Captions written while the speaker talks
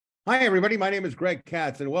Hi, everybody. My name is Greg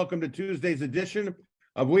Katz, and welcome to Tuesday's edition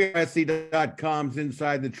of WeAreSC.com's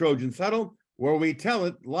Inside the Trojans Huddle, where we tell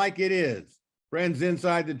it like it is. Friends,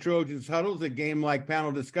 Inside the Trojans Huddle is a game-like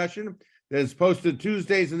panel discussion that is posted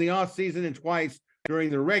Tuesdays in the off-season and twice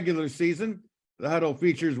during the regular season. The Huddle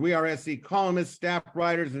features WeAreSC columnists, staff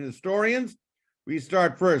writers, and historians. We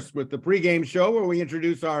start first with the pregame show, where we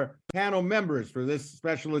introduce our panel members for this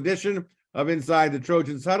special edition of Inside the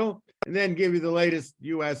Trojans Huddle, and then give you the latest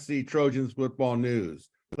USC Trojans football news.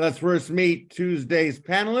 Let's first meet Tuesday's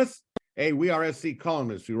panelists, a WeAreSC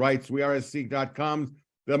columnist who writes WeAreSC.com's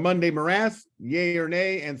The Monday Morass, Yay or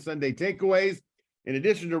Nay, and Sunday Takeaways. In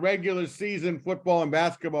addition to regular season football and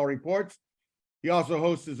basketball reports, he also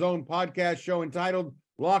hosts his own podcast show entitled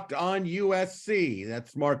Locked on USC.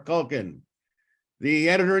 That's Mark Culkin. The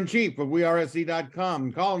editor-in-chief of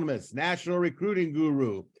WeAreSC.com, columnist, national recruiting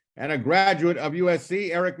guru, and a graduate of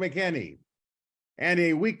USC, Eric McKinney. And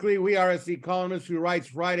a weekly WeAreSC columnist who writes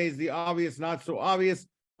Fridays the Obvious, Not So Obvious,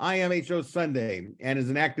 IMHO Sunday, and is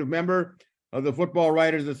an active member of the Football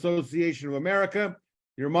Writers Association of America,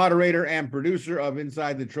 your moderator and producer of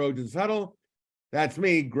Inside the Trojans Huddle. That's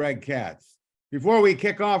me, Greg Katz. Before we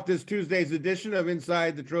kick off this Tuesday's edition of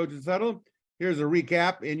Inside the Trojans Huddle, here's a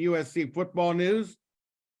recap in USC football news.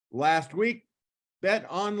 Last week, Bet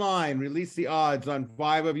Online released the odds on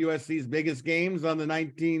 5 of USC's biggest games on the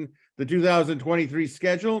 2023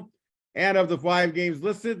 schedule. And of the 5 games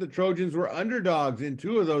listed, the Trojans were underdogs in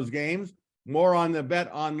 2 of those games. More on the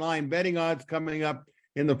Bet Online betting odds coming up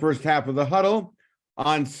in the first half of the huddle.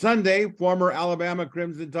 On Sunday, former Alabama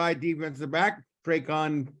Crimson Tide defensive back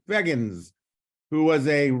Fegans, who was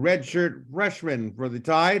a redshirt freshman for the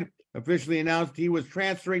Tide, officially announced he was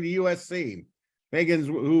transferring to USC. Fegans,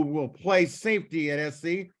 who will play safety at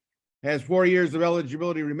SC, has 4 years of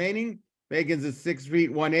eligibility remaining. Fegans is 6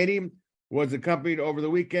 feet 180, was accompanied over the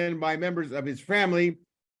weekend by members of his family.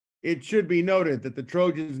 It should be noted that the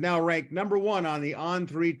Trojans now rank number 1 on the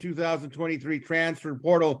On3 2023 transfer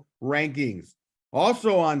portal rankings.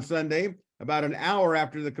 Also on Sunday, about an hour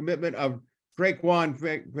after the commitment of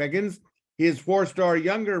Fegans, his 4-star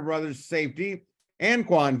younger brother's safety,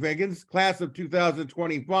 Anquan Fegans, class of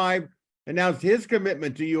 2025, announced his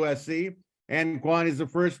commitment to USC. Anquan is the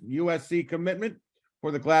first USC commitment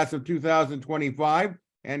for the class of 2025.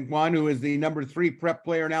 Anquan, who is the number 3 prep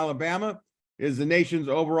player in Alabama, is the nation's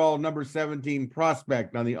overall number 17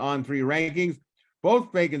 prospect on the On3 rankings.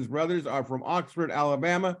 Both Fegans brothers are from Oxford,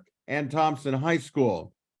 Alabama, and Thompson High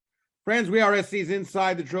School. Friends, WeAreSC's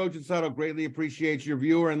Inside the Trojans Huddle greatly appreciates your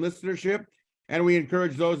viewer and listenership, and we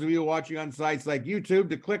encourage those of you watching on sites like YouTube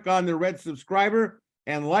to click on the red subscriber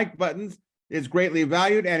and like buttons. It's greatly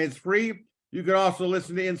valued and it's free. You can also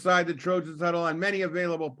listen to Inside the Trojans Huddle on many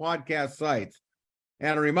available podcast sites.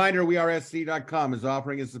 And a reminder, WeAreSC.com is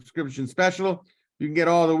offering a subscription special. You can get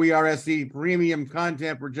all the WeAreSC premium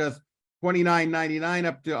content for just $29.99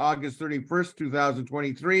 up to August 31st,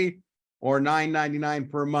 2023, or $9.99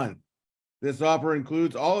 per month. This offer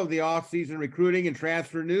includes all of the off-season recruiting and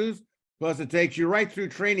transfer news, plus it takes you right through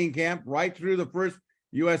training camp, right through the first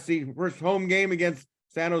USC first home game against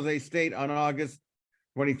San Jose State on August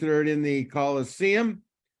 23rd in the Coliseum.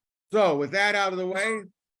 So with that out of the way,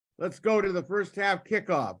 let's go to the first half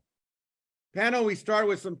kickoff. Panel, we start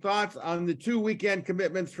with some thoughts on the 2 weekend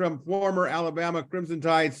commitments from former Alabama Crimson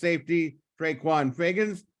Tide safety Traquan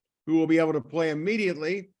Fegans, who will be able to play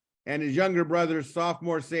immediately, and his younger brother,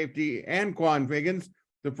 sophomore safety Anquan Fegans,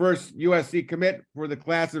 the first USC commit for the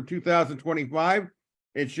class of 2025.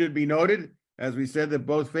 It should be noted, as we said, that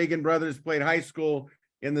both Fegan brothers played high school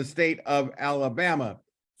in the state of Alabama.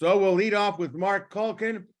 So we'll lead off with Mark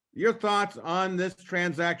Culkin. Your thoughts on this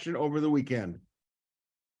transaction over the weekend?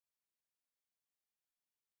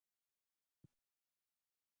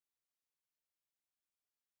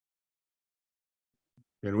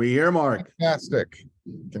 Can we hear Mark? Fantastic.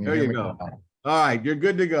 Can There hear you me go. now? All right, you're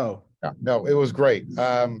good to go. Yeah, no, it was great.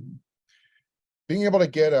 Being able to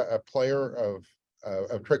get a player of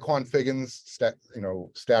Traquan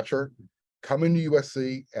Fegans' stature come into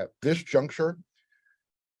USC at this juncture,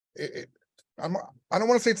 I don't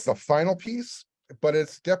want to say it's the final piece, but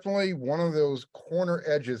it's definitely one of those corner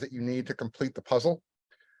edges that you need to complete the puzzle.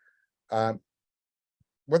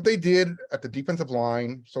 What they did at the defensive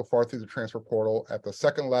line so far through the transfer portal at the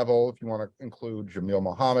second level, if you want to include Jamil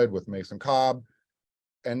Muhammad with Mason Cobb,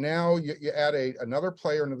 and now you add another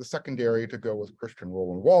player into the secondary to go with Christian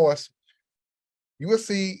Roland Wallace.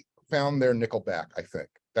 USC found their nickel back, I think.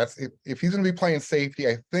 That's if he's going to be playing safety,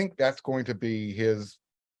 I think that's going to be his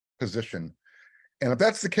position. And if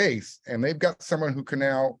that's the case, and they've got someone who can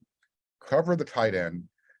now cover the tight end,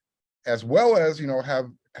 as well as,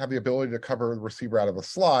 have the ability to cover the receiver out of the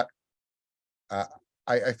slot.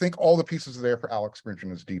 I think all the pieces are there for Alex Grinch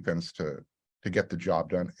and his defense to get the job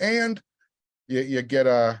done. And you get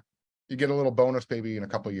a little bonus maybe in a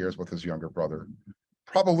couple of years with his younger brother,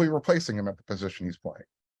 probably replacing him at the position he's playing.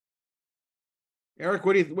 Eric,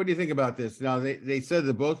 what do you think about this? Now they said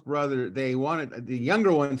that both the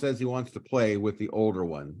younger one says he wants to play with the older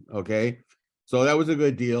one. Okay. So that was a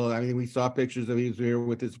good deal. I mean, we saw pictures of he was here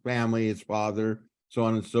with his family, his father, so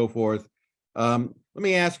on and so forth. Let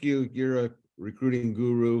me ask you, you're a recruiting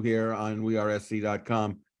guru here on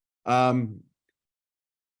wearesc.com.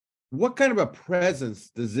 What kind of a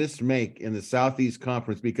presence does this make in the Southeast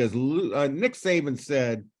Conference? Because Nick Saban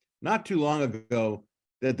said not too long ago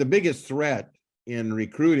that the biggest threat in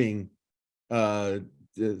recruiting, the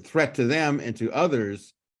threat to them and to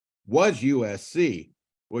others, was USC,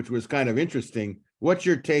 which was kind of interesting. What's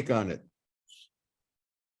your take on it?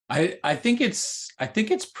 I think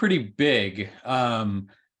it's pretty big. And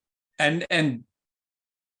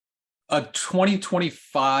a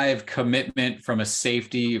 2025 commitment from a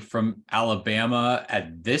safety from Alabama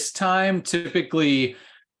at this time, typically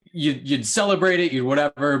you'd celebrate it, you'd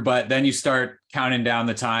whatever, but then you start counting down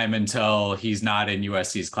the time until he's not in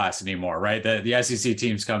USC's class anymore, right? The SEC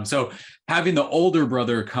teams come. So having the older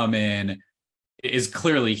brother come in is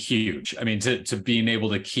clearly huge. I mean, to being able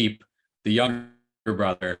to keep the younger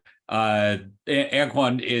brother.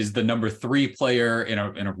 Anquan is the number 3 player in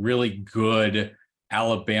a really good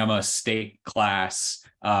Alabama state class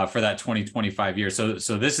for that 2025 year. So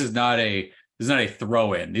this is not a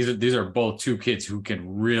throw-in. These are both 2 kids who can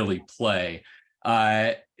really play.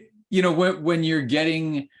 When you're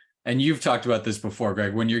getting, and you've talked about this before,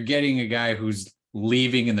 Greg, when you're getting a guy who's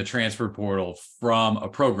leaving in the transfer portal from a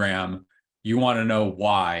program, you want to know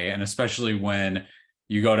why. And especially when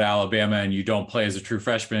you go to Alabama and you don't play as a true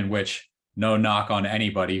freshman, which no knock on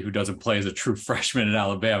anybody who doesn't play as a true freshman in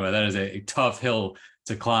Alabama. That is a tough hill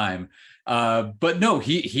to climb. But no,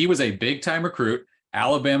 he was a big time recruit.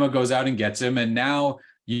 Alabama goes out and gets him. And now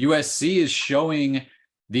USC is showing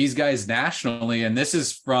these guys nationally. And this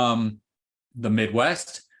is from the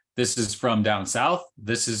Midwest. This is from down south.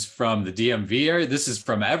 This is from the DMV area. This is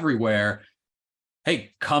from everywhere.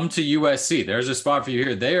 Hey, come to USC. There's a spot for you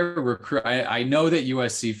here. They're recruit. I know that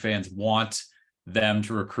USC fans want them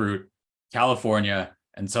to recruit California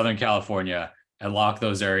and Southern California and lock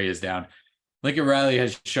those areas down. Lincoln Riley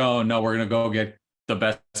has shown, no, we're going to go get the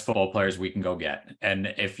best football players we can go get.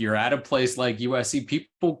 And if you're at a place like USC,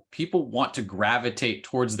 people want to gravitate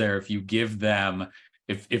towards there if you give them,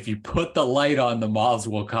 if you put the light on, the moths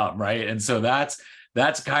will come, right? And so that's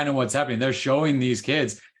kind of what's happening. They're showing these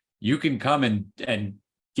kids, you can come and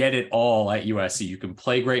get it all at USC. You can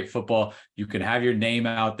play great football. You can have your name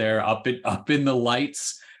out there up in the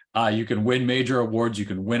lights. You can win major awards. You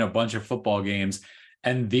can win a bunch of football games.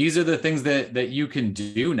 And these are the things that you can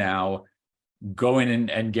do now,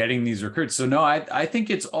 going and getting these recruits. So no, I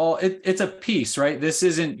think it's a piece, right? This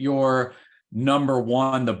isn't your number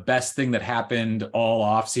one, the best thing that happened all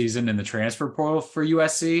offseason in the transfer portal for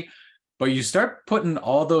USC. But you start putting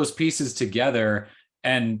all those pieces together,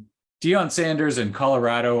 and Deion Sanders and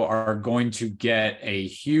Colorado are going to get a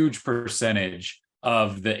huge percentage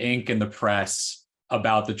of the ink in the press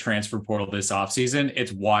about the transfer portal this offseason.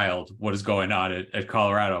 It's wild what is going on at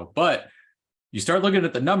Colorado. But you start looking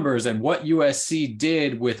at the numbers and what USC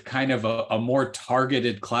did with kind of a more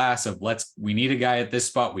targeted class of we need a guy at this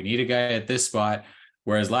spot, we need a guy at this spot.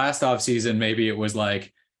 Whereas last offseason, maybe it was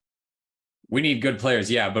like, we need good players,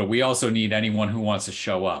 yeah, but we also need anyone who wants to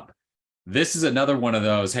show up. This is another one of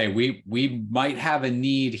those, hey, we might have a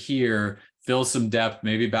need here, fill some depth,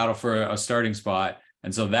 maybe battle for a starting spot.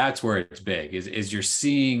 And so that's where it's big, is you're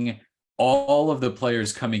seeing all of the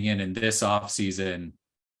players coming in this offseason,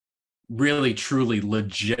 really, truly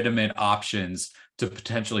legitimate options to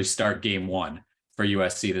potentially start game 1 for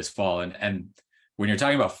USC this fall. And when you're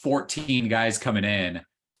talking about 14 guys coming in,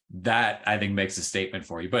 that I think makes a statement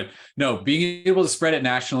for you. But no, being able to spread it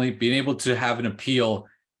nationally, being able to have an appeal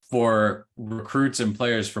for recruits and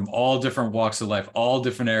players from all different walks of life, all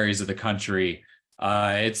different areas of the country,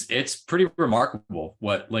 it's pretty remarkable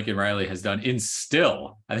what Lincoln Riley has done in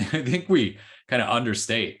still. I think we kind of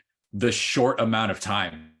understate the short amount of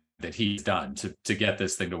time that he's done to get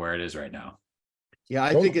this thing to where it is right now. Yeah,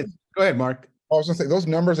 I think it's, go ahead, Mark. I was gonna say, those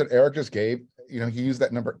numbers that Eric just gave, he used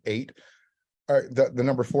that number 8, the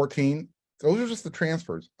number 14, those are just the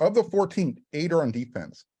transfers. Of the 14, 8 are on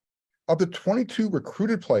defense. Of the 22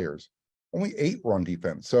 recruited players, only 8 were on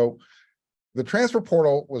defense. So the transfer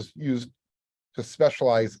portal was used to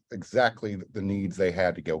specialize exactly the needs they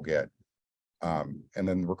had to go get. And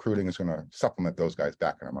then the recruiting is going to supplement those guys,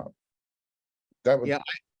 backing them up. That would, Yeah,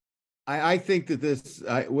 I think that this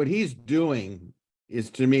what he's doing is,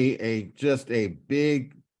 to me, just a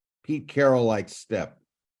big Pete Carroll like step.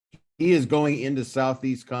 He is going into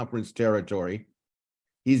Southeast Conference territory.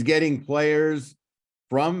 He's getting players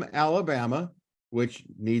from Alabama, which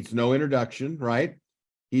needs no introduction, right?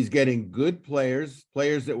 He's getting good players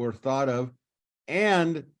that were thought of,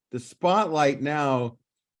 and the spotlight now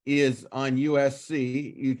is on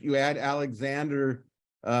USC. You add Alexander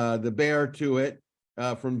the Bear to it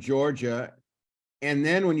from Georgia, and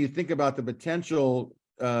then when you think about the potential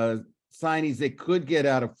signings they could get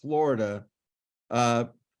out of Florida,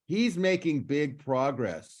 he's making big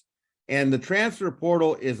progress. And the transfer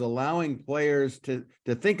portal is allowing players to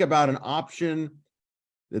think about an option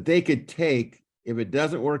that they could take if it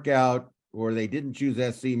doesn't work out, or they didn't choose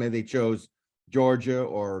SC, maybe they chose Georgia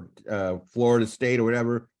or Florida State or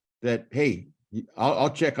whatever, that, hey, I'll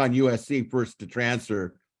check on USC first to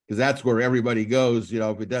transfer, because that's where everybody goes,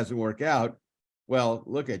 if it doesn't work out. Well,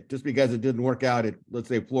 look, just because it didn't work out at, let's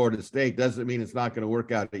say, Florida State, doesn't mean it's not going to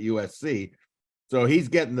work out at USC. So he's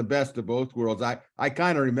getting the best of both worlds. I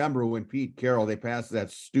kind of remember when Pete Carroll, they passed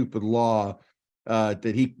that stupid law that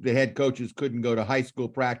the head coaches couldn't go to high school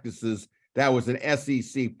practices. That was an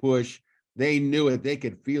SEC push. They knew it. They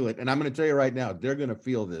could feel it. And I'm going to tell you right now, they're going to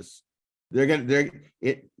feel this. That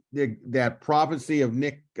prophecy of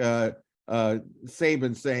Nick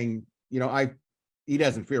Saban saying, he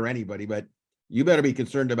doesn't fear anybody, but you better be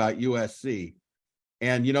concerned about USC.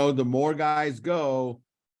 And, the more guys go,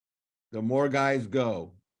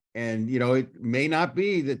 and, it may not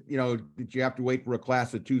be that, that you have to wait for a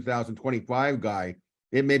class of 2025 guy.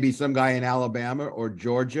 It may be some guy in Alabama or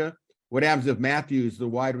Georgia. What happens if Matthews, the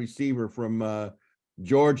wide receiver from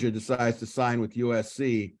Georgia, decides to sign with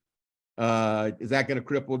USC? Is that going to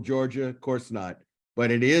cripple Georgia? Of course not.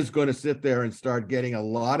 But it is going to sit there and start getting a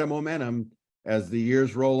lot of momentum as the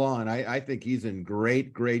years roll on. I think he's in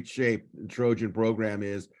great shape. The Trojan program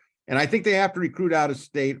is. And I think they have to recruit out of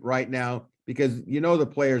state right now, because the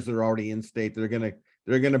players that are already in state, they're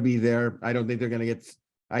gonna be there. I don't think they're gonna get.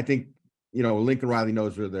 I think Lincoln Riley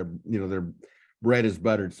knows where their bread is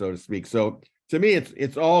buttered, so to speak. So to me,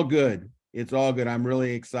 it's all good. It's all good. I'm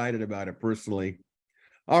really excited about it personally.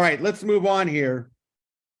 All right, let's move on here.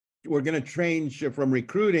 We're gonna change from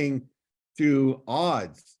recruiting to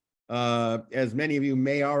odds. As many of you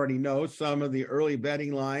may already know, some of the early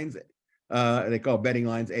betting lines. They call betting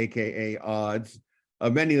lines, aka odds,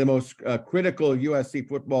 of many of the most critical USC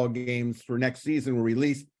football games for next season were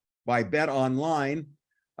released by Bet Online.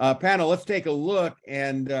 Panel, let's take a look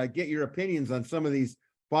and get your opinions on some of these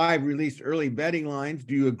 5 released early betting lines.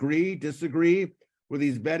 Do you agree, disagree with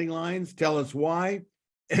these betting lines? Tell us why.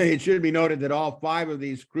 It should be noted that all 5 of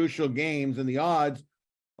these crucial games and the odds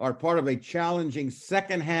are part of a challenging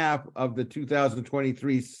second half of the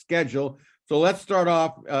 2023 schedule. So let's start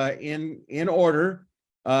off in order.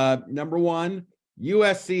 Number 1,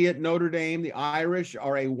 USC at Notre Dame. The Irish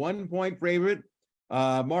are a 1-point favorite.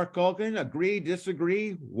 Mark Culkin, agree,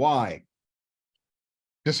 disagree? Why?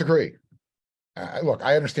 Disagree. Look,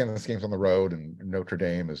 I understand this game's on the road, and Notre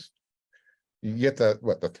Dame you get the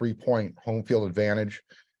 3-point home field advantage.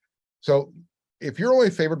 So if you're only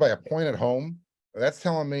favored by a point at home, that's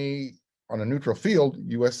telling me on a neutral field,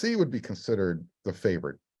 USC would be considered the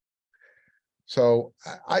favorite. So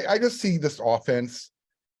I just see this offense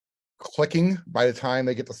clicking by the time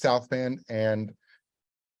they get to South Bend. And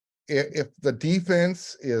if the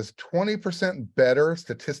defense is 20% better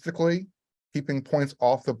statistically, keeping points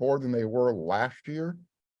off the board than they were last year,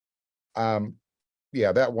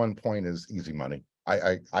 yeah, that 1 point is easy money.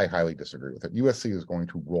 I highly disagree with it. USC is going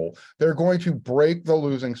to roll. They're going to break the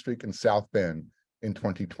losing streak in South Bend in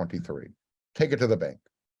 2023. Take it to the bank.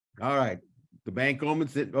 All right. The bank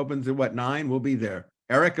opens at what, 9? We'll be there.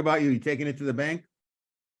 Eric, about you taking it to the bank?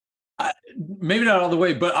 Maybe not all the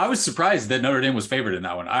way, but I was surprised that Notre Dame was favored in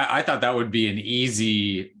that one. I thought that would be an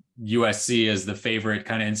easy USC as the favorite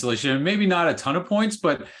kind of installation. Maybe not a ton of points,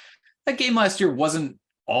 but that game last year wasn't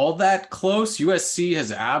all that close. USC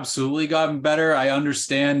has absolutely gotten better. I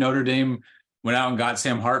understand Notre Dame went out and got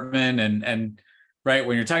Sam Hartman, and right,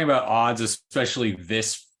 when you're talking about odds, especially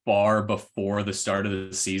this far before the start of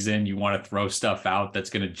the season, you want to throw stuff out that's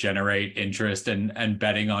going to generate interest and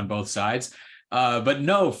betting on both sides. But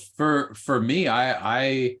no, for me,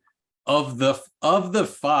 I of the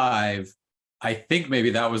 5, I think maybe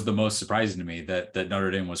that was the most surprising to me that Notre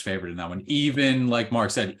Dame was favored in that one. Even like Mark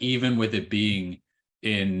said, even with it being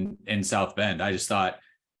in South Bend, I just thought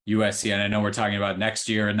USC, and I know we're talking about next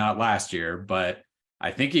year and not last year, but I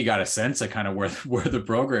think you got a sense of kind of where the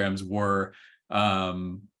programs were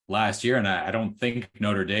last year, and I don't think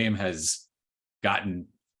Notre Dame has gotten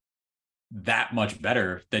that much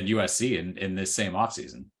better than USC in this same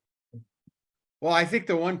offseason. Well, I think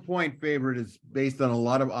the 1-point favorite is based on a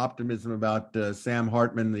lot of optimism about Sam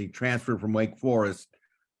Hartman, the transfer from Wake Forest.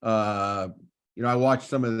 I watched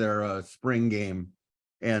some of their spring game,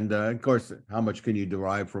 and of course, how much can you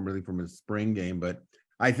derive from a spring game? But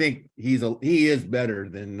I think he is better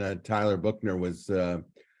than Tyler Buchner was, who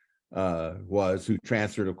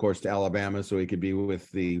transferred, of course, to Alabama, so he could be with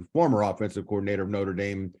the former offensive coordinator of Notre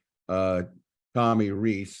Dame, Tommy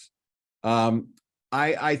Rees.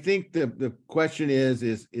 I think the question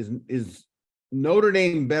is Notre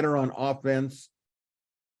Dame better on offense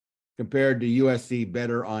compared to USC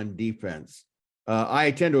better on defense?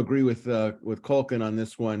 I tend to agree with Culkin on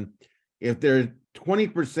this one. If they're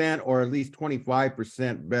 20% or at least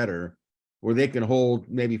 25% better, where they can hold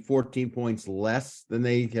maybe 14 points less than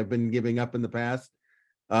they have been giving up in the past,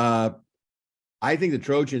 I think the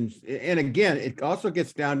Trojans, and again, it also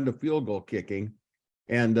gets down to field goal kicking.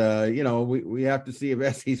 And, we have to see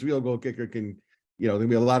if SC's field goal kicker can, there'll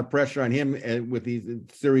be a lot of pressure on him with these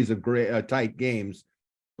series of tight games.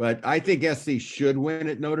 But I think SC should win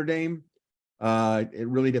at Notre Dame. It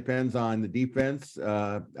really depends on the defense.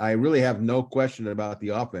 I really have no question about the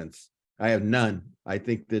offense. I have none. I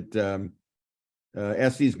think that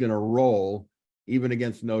SC is going to roll even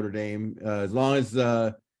against Notre Dame, as long as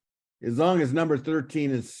number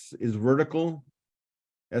 13 is vertical.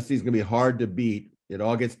 SC is going to be hard to beat. It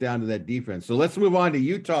all gets down to that defense. So let's move on to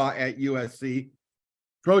Utah at USC.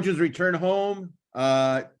 Trojans return home,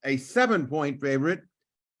 a 7-point favorite.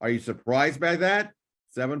 Are you surprised by that?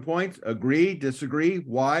 7 points? Agree? Disagree?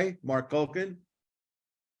 Why? Mark Culkin?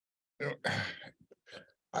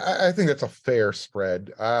 I think that's a fair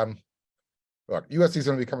spread. Look, USC is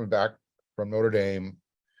going to be coming back from Notre Dame.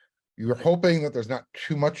 You're hoping that there's not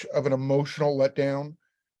too much of an emotional letdown.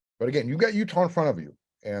 But again, you got Utah in front of you.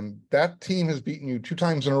 And that team has beaten you 2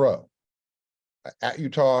 times in a row at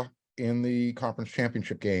Utah in the conference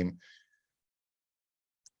championship game.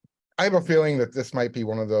 I have a feeling that this might be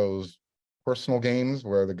one of those personal games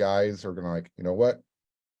where the guys are going to you know what?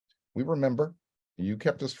 We remember you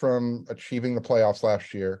kept us from achieving the playoffs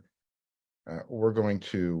last year. We're going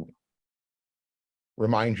to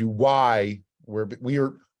remind you why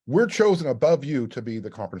we're chosen above you to be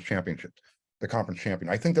the conference champion.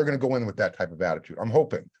 I think they're going to go in with that type of attitude. I'm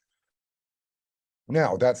hoping.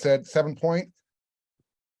 Now, that said, 7 point.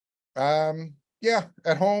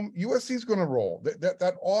 At home, USC is going to roll.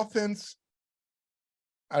 That offense,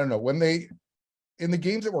 I don't know, in the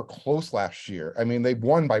games that were close last year, I mean, they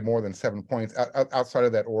won by more than 7 points outside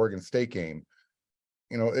of that Oregon State game.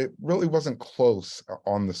 It really wasn't close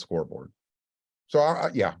on the scoreboard. So,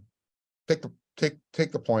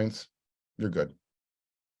 take the points. You're good.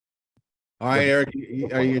 All right, Eric, are you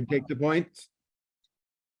going to take the points?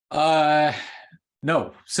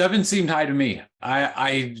 No, 7 seemed high to me.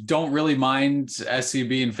 I don't really mind SC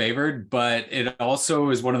being favored, but it also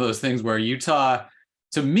is one of those things where Utah,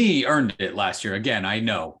 to me, earned it last year. Again, I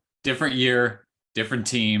know, different year, different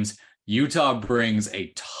teams. Utah brings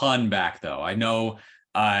a ton back, though. I know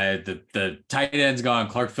the tight end's gone,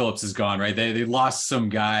 Clark Phillips is gone, right? They lost some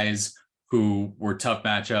guys who were tough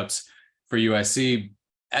matchups for USC.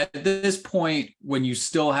 At this point, when you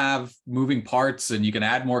still have moving parts and you can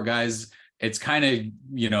add more guys, it's kind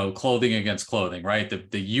of, clothing against clothing, right?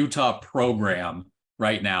 The Utah program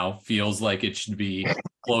right now feels like it should be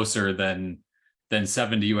closer than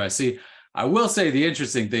 7 to USC. I will say the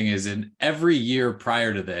interesting thing is in every year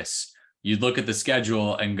prior to this, you'd look at the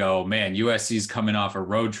schedule and go, man, USC's coming off a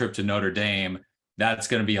road trip to Notre Dame. That's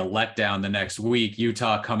going to be a letdown the next week.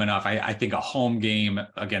 Utah coming off, I think, a home game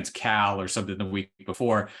against Cal or something the week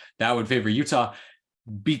before. That would favor Utah.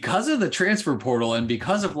 Because of the transfer portal and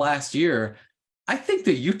because of last year, I think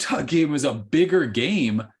the Utah game is a bigger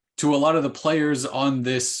game to a lot of the players on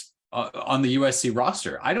this on the USC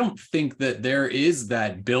roster. I don't think that there is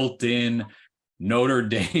that built-in Notre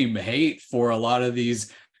Dame hate for a lot of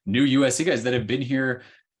these new USC guys that have been here.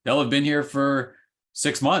 They'll have been here for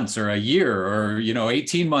 6 months or a year or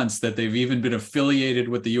 18 months that they've even been affiliated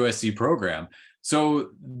with the USC program.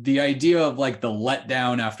 So the idea of like the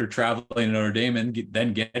letdown after traveling to Notre Dame and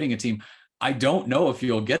then getting a team, I don't know if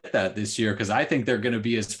you'll get that this year, because I think they're going to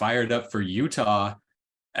be as fired up for Utah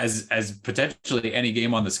as potentially any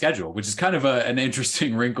game on the schedule, which is kind of an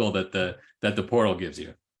interesting wrinkle that the portal gives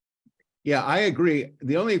you. Yeah, I agree.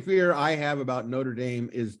 The only fear I have about Notre Dame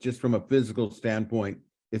is just from a physical standpoint.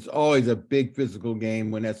 It's always a big physical game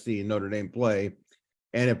when SC and Notre Dame play.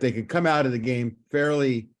 And if they can come out of the game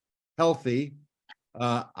fairly healthy,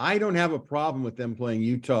 I don't have a problem with them playing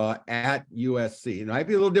Utah at USC. It might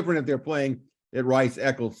be a little different if they're playing at Rice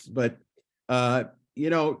Eccles, but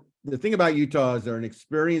the thing about Utah is they're an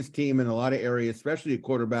experienced team in a lot of areas, especially at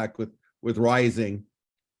quarterback with Rising.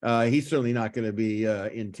 He's certainly not going to be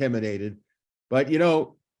intimidated, but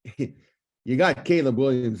you got Caleb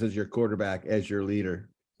Williams as your quarterback, as your leader.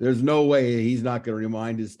 There's no way he's not going to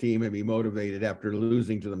remind his team and be motivated after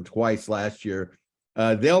losing to them twice last year.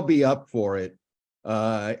 They'll be up for it.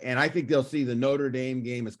 And I think they'll see the Notre Dame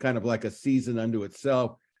game as kind of like a season unto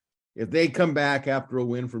itself. If they come back after a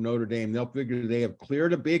win from Notre Dame, they'll figure they have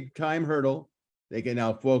cleared a big time hurdle. They can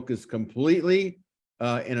now focus completely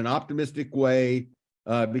in an optimistic way.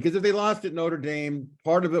 Because if they lost at Notre Dame,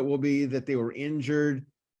 part of it will be that they were injured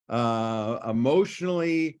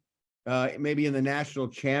emotionally, maybe in the national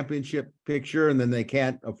championship picture, and then they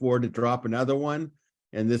can't afford to drop another one.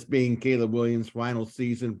 And this being Caleb Williams' final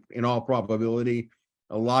season, in all probability,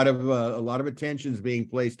 a lot of attention is being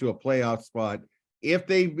placed to a playoff spot. If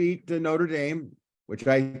they beat Notre Dame, which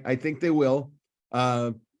I think they will,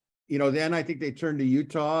 then I think they turn to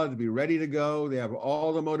Utah to be ready to go. They have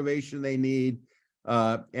all the motivation they need.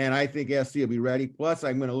 And I think SC will be ready. Plus,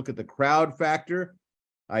 I'm going to look at the crowd factor.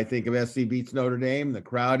 I think if SC beats Notre Dame, the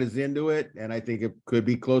crowd is into it. And I think it could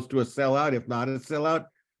be close to a sellout, if not a sellout,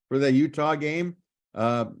 for the Utah game.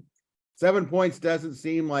 7 points doesn't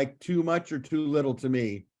seem like too much or too little to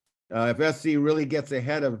me. If SC really gets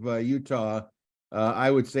ahead of Utah,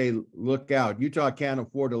 I would say look out. Utah can't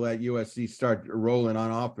afford to let USC start rolling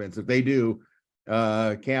on offense. If they do,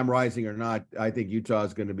 Cam Rising or not, I think Utah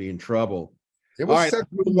is going to be in trouble. It was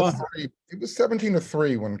 17-3. It was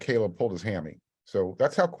 17-3 when Caleb pulled his hammy. So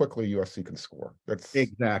that's how quickly USC can score. That's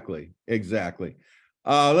exactly.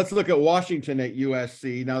 Let's look at Washington at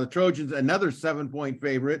USC. Now the Trojans, another 7-point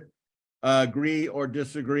favorite. Agree or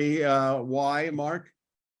disagree? Why, Mark?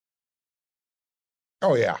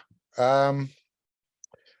 Oh yeah. Yeah,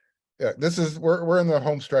 we're in the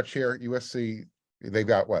home stretch here. USC, they've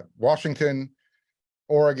got what? Washington,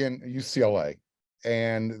 Oregon, UCLA.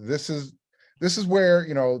 And this is where,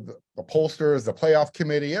 the pollsters, the playoff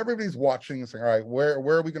committee, everybody's watching and saying, all right, where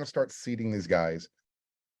are we going to start seeding these guys?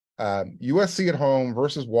 USC at home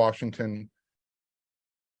versus Washington.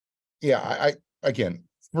 Yeah, again,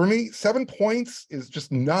 for me, 7 points is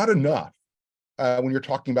just not enough when you're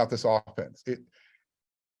talking about this offense.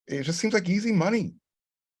 It just seems like easy money.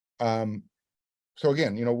 So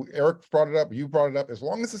again, Eric brought it up, you brought it up. As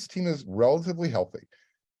long as this team is relatively healthy,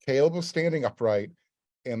 Caleb was standing upright,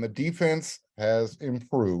 and the defense has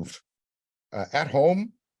improved. At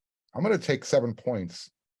home, I'm going to take 7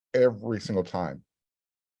 points every single time.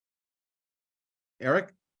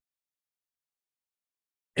 Eric?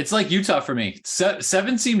 It's like Utah for me.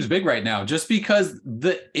 7 seems big right now, just because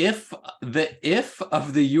the if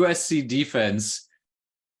of the USC defense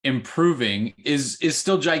improving is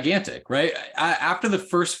still gigantic, right? After the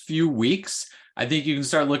first few weeks, I think you can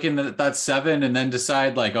start looking at that 7 and then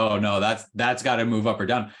decide like, oh no, that's got to move up or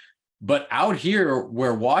down. But out here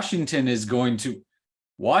where Washington,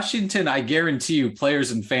 I guarantee you, players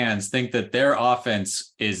and fans think that their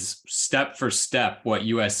offense is step for step what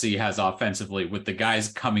USC has offensively with the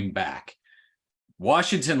guys coming back.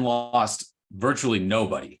 Washington lost virtually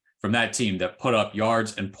nobody from that team that put up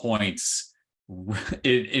yards and points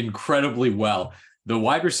incredibly well. The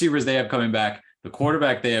wide receivers they have coming back, the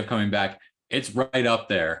quarterback they have coming back, it's right up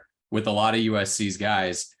there with a lot of USC's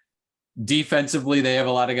guys. Defensively, they have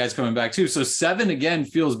a lot of guys coming back too. So 7 again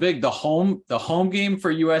feels big. The home game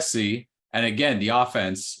for USC, and again, the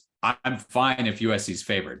offense, I'm fine if USC's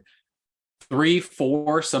favored. 3,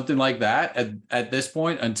 4, something like that at this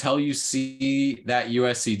point, until you see that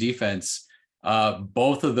USC defense.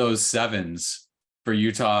 Both of those 7s for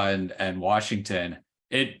Utah and Washington,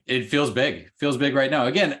 it feels big. It feels big right now.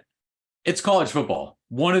 Again, it's college football.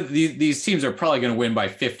 One of these teams are probably going to win by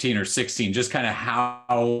 15 or 16, just kind of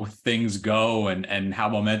how things go and how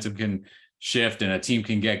momentum can shift and a team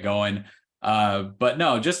can get going. But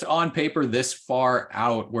no, just on paper this far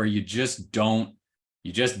out where you just don't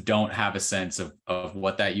have a sense of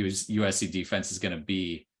what that USC defense is going to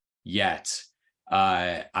be yet.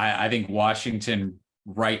 I think Washington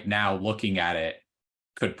right now, looking at it,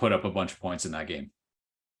 could put up a bunch of points in that game.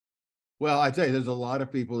 Well, I tell you, there's a lot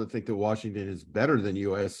of people that think that Washington is better than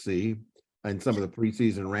USC in some of the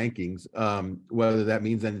preseason rankings, whether that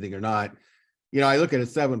means anything or not. I look at a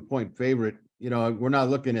 7-point favorite, we're not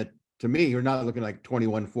looking at, to me, you're not looking like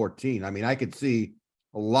 21-14. I mean, I could see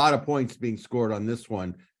a lot of points being scored on this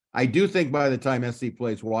one. I do think by the time SC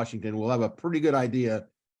plays Washington, we'll have a pretty good idea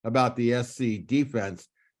about the SC defense.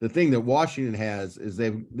 The thing that Washington has is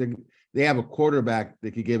they have a quarterback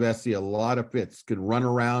that could give SC a lot of fits, could run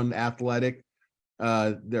around, athletic.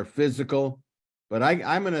 They're physical. But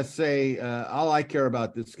I'm going to say all I care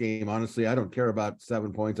about this game, honestly, I don't care about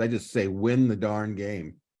 7 points. I just say win the darn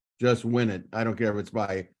game. Just win it. I don't care if it's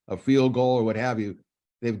by a field goal or what have you.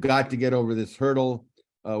 They've got to get over this hurdle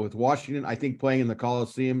with Washington. I think playing in the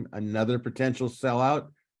Coliseum, another potential sellout.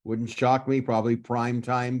 Wouldn't shock me. Probably prime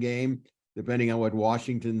time game, depending on what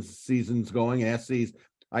Washington's season's going. SC's.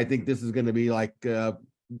 I think this is going to be like kind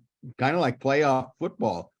of like playoff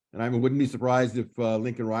football. And I wouldn't be surprised if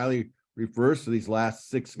Lincoln Riley refers to these last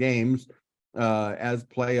 6 games as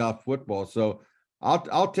playoff football. So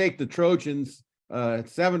I'll take the Trojans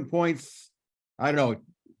 7 points. I don't know,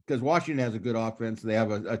 because Washington has a good offense. They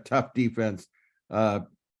have a tough defense.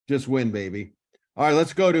 Just win, baby. All right,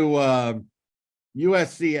 let's go to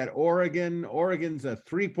USC at Oregon. Oregon's a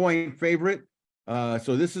 3-point favorite.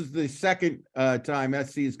 So this is the second time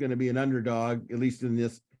SC is going to be an underdog, at least in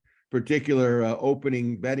this particular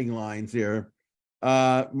opening betting lines here.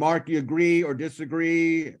 Mark, do you agree or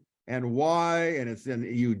disagree, and why? And it's in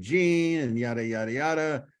Eugene and yada, yada,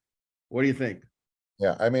 yada. What do you think?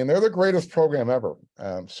 Yeah, I mean, they're the greatest program ever.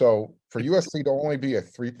 So for USC to only be a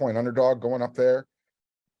 3-point underdog going up there,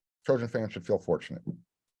 Trojan fans should feel fortunate.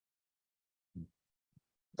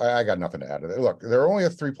 I got nothing to add to that. Look, they're only a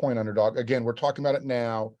 3-point underdog. Again, we're talking about it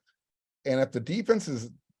now. And if the defense is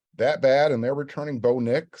that bad and they're returning Bo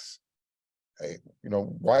Nix, hey,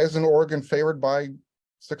 why isn't Oregon favored by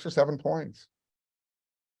 6 or 7 points?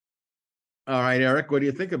 All right, Eric, what do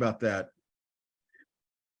you think about that?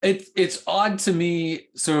 It's odd to me.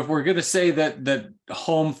 So if we're going to say that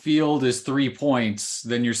home field is 3 points,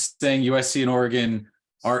 then you're saying USC and Oregon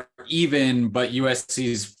are even, but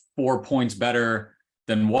USC's 4 points better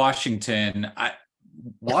than Washington.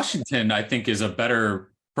 Washington, I think, is a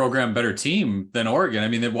better program, better team than Oregon. I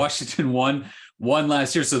mean, that Washington won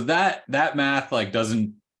last year, so that math like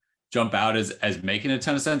doesn't jump out as making a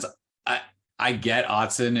ton of sense. I get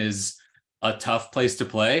Autzen is a tough place to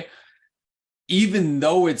play. Even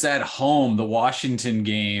though it's at home, the Washington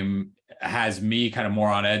game has me kind of more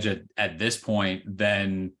on edge at this point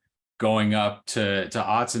than going up to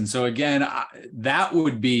Autzen. So again, that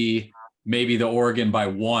would be maybe the Oregon by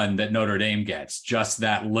 1 that Notre Dame gets, just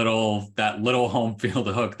that little home field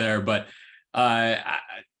hook there. But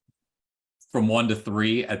from 1 to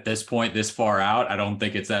 3 at this point, this far out, I don't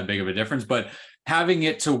think it's that big of a difference. But having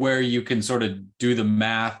it to where you can sort of do the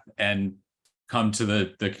math and come to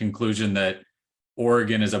the conclusion that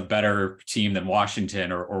Oregon is a better team than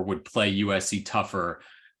Washington, or would play USC tougher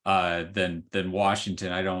than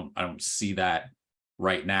Washington. I don't see that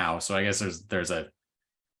right now. So I guess there's a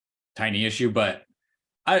tiny issue, but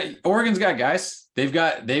Oregon's got guys. They've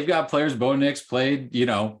got players. Bo Nix played,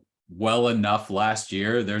 well enough last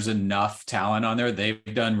year. There's enough talent on there. They've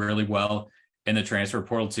done really well in the transfer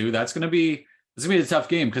portal too. It's gonna be a tough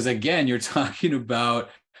game, because again, you're talking about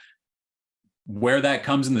where that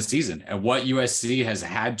comes in the season and what USC has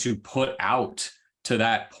had to put out to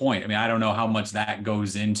that point. I mean, I don't know how much that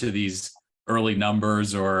goes into these early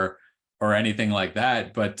numbers or anything like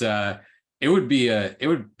that, but it would be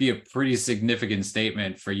a pretty significant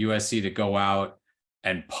statement for USC to go out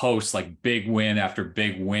and post like big win after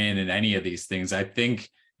big win in any of these things. I think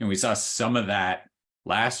we saw some of that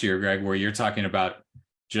last year, Greg, where you're talking about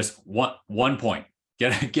just one point.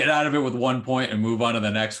 Get out of it with 1 point and move on to the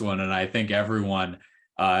next one. And I think everyone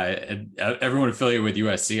affiliated with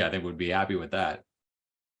USC, I think, would be happy with that.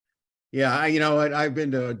 Yeah, I've been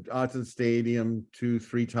to Autzen Stadium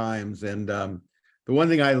 2-3 times, and the one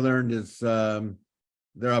thing I learned is they're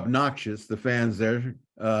obnoxious. The fans there,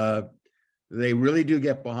 they really do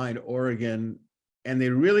get behind Oregon, and they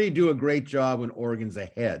really do a great job when Oregon's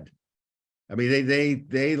ahead. I mean,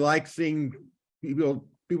 they like seeing people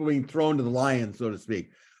being thrown to the lions, so to speak.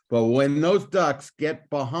 But when those Ducks get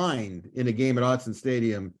behind in a game at Autzen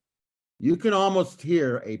Stadium, you can almost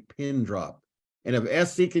hear a pin drop. And if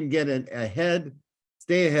SC can get ahead,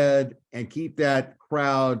 stay ahead, and keep that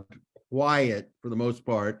crowd quiet for the most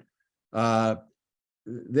part, they're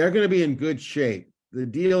going to be in good shape. The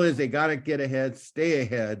deal is they got to get ahead, stay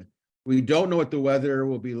ahead. We don't know what the weather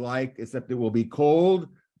will be like, except it will be cold.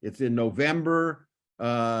 It's in November.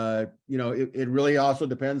 It really also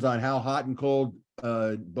depends on how hot and cold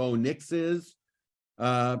Bo Nix is.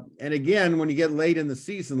 And again, when you get late in the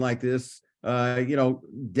season like this,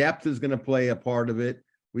 depth is going to play a part of it.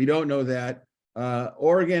 We don't know that.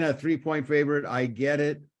 Oregon, a 3-point favorite. I get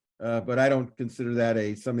it, but I don't consider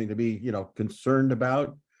that something to be, concerned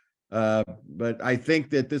about. But I think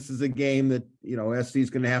that this is a game that, SC is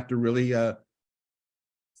going to have to really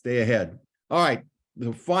stay ahead. All right.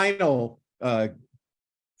 the final, should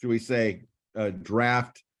we say,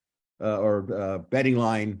 draft or betting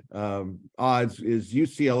line odds is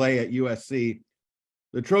UCLA at USC.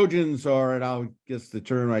 The Trojans are, and I guess the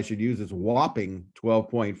term I should use is whopping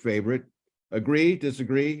 12-point favorite. Agree,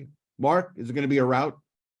 disagree? Mark, is it going to be a rout?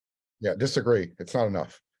 Yeah, disagree. It's not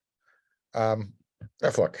enough.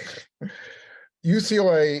 Look,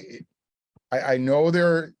 UCLA, I know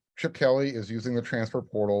Chip Kelly is using the transfer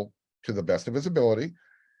portal to the best of his ability,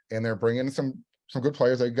 and they're bringing some good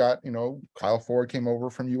players. They got, Kyle Ford came over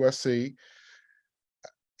from USC,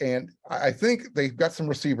 and I think they've got some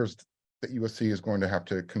receivers that USC is going to have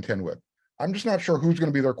to contend with. I'm just not sure who's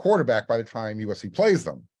going to be their quarterback by the time USC plays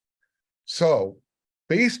them. So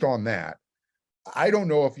based on that, I don't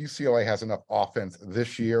know if UCLA has enough offense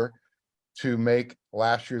this year to make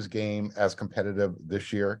last year's game as competitive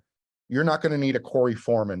this year. You're not going to need a Corey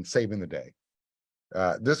Foreman saving the day.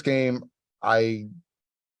 This game, I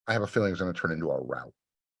have a feeling is going to turn into a rout.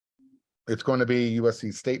 It's going to be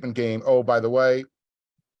USC's statement game. Oh, by the way,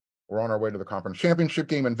 we're on our way to the conference championship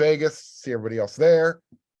game in Vegas. See everybody else there.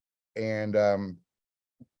 And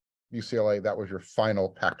UCLA, that was your final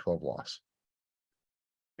Pac-12 loss.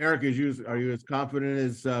 Eric, are you as confident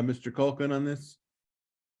as Mr. Culkin on this?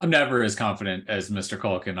 I'm never as confident as Mr.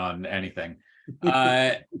 Culkin on anything.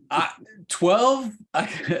 12,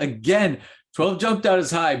 again, 12 jumped out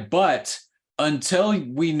as high, but until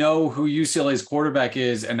we know who UCLA's quarterback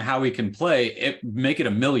is and how he can play, make it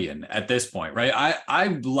 1 million at this point, right? I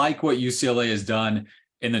like what UCLA has done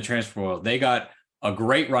in the transfer world. They got a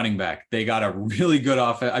great running back. They got a really good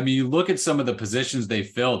offense. I mean, you look at some of the positions they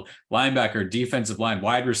filled: linebacker, defensive line,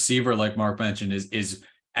 wide receiver, like Mark mentioned, is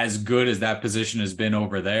as good as that position has been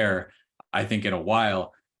over there, I think, in a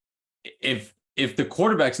while. If the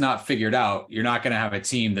quarterback's not figured out, you're not going to have a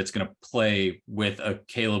team that's going to play with a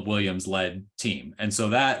Caleb Williams led team. And so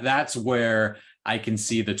that's where I can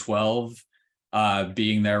see the 12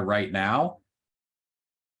 being there right now.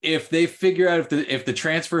 If they figure out if the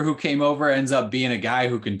transfer who came over ends up being a guy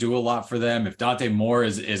who can do a lot for them, if Dante Moore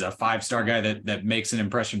is a 5-star guy that makes an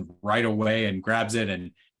impression right away and grabs it and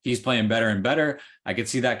he's playing better and better, I could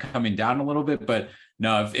see that coming down a little bit. But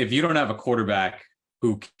no, if you don't have a quarterback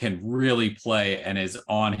who can really play and is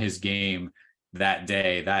on his game that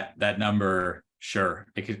day, that number, sure,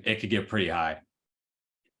 it could get pretty high.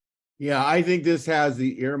 Yeah, I think this has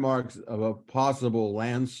the earmarks of a possible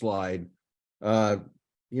landslide.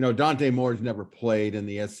 Dante Moore's never played in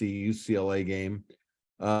the SC UCLA game.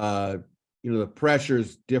 The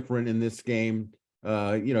pressure's different in this game.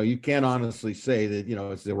 You can't honestly say that,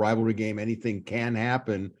 it's a rivalry game. Anything can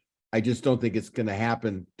happen. I just don't think it's going to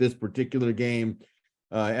happen this particular game.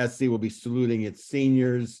 SC will be saluting its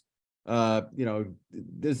seniors.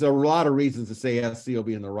 There's a lot of reasons to say SC will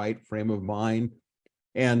be in the right frame of mind.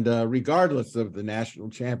 And regardless of the national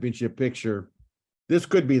championship picture, this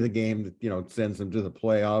could be the game that, sends them to the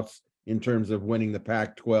playoffs in terms of winning the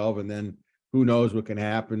Pac-12. And then who knows what can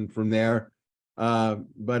happen from there.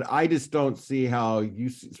 But I just don't see how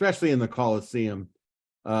especially in the Coliseum,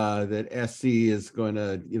 that SC is going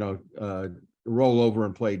to, roll over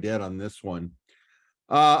and play dead on this one.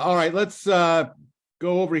 All right, let's go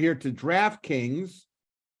over here to DraftKings.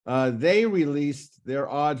 They released their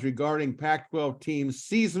odds regarding Pac-12 teams'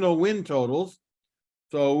 seasonal win totals.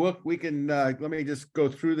 So we can, let me just go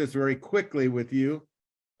through this very quickly with you.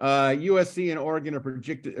 USC and Oregon are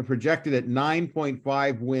projected at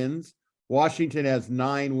 9.5 wins. Washington has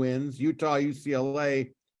 9 wins. Utah,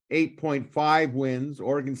 UCLA, 8.5 wins.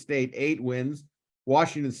 Oregon State, 8 wins.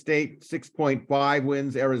 Washington State, 6.5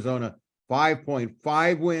 wins. Arizona,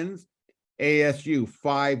 5.5 wins. ASU,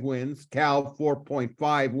 5 wins. Cal,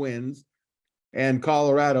 4.5 wins. And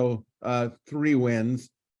Colorado, 3 wins.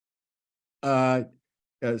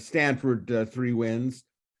 Stanford, 3 wins.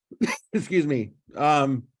 Excuse me.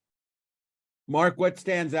 Mark, what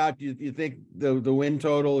stands out? Do you think the win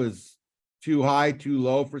total is too high, too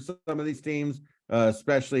low for some of these teams,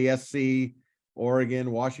 especially SC,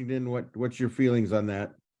 Oregon, Washington? What's your feelings on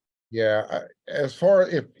that? Yeah, as far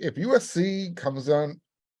if USC comes in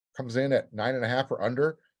at 9.5 or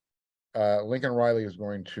under, Lincoln Riley is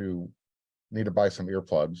going to need to buy some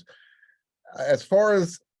earplugs. As far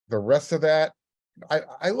as the rest of that,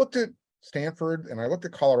 I looked at Stanford and I looked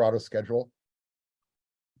at Colorado's schedule.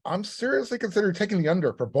 I'm seriously considering taking the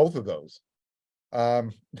under for both of those.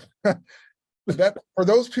 That for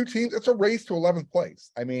those two teams, it's a race to 11th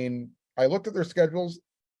place. I mean, I looked at their schedules.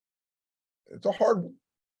 It's a hard.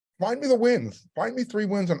 Find me the wins. Find me 3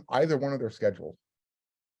 wins on either one of their schedules.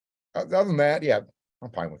 Other than that, yeah,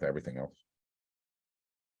 I'm fine with everything else.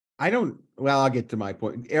 I'll get to my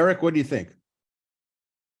point. Eric, what do you think?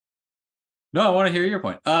 No, I want to hear your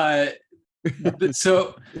point.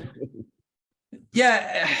 So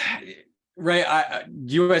yeah, right.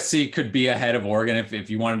 USC could be ahead of Oregon if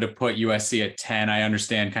you wanted to put USC at 10. I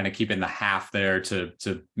understand kind of keeping the half there to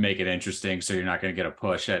make it interesting, so you're not going to get a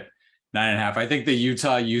push at 9.5. I think the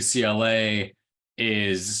Utah UCLA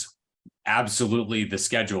is absolutely the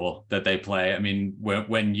schedule that they play. I mean,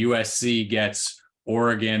 when USC gets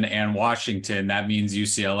Oregon and Washington, that means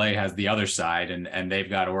UCLA has the other side, and they've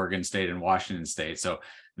got Oregon State and Washington State. So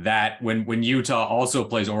that when Utah also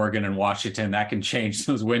plays Oregon and Washington, that can change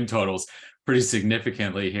those win totals pretty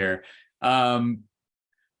significantly here. I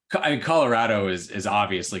mean, Colorado is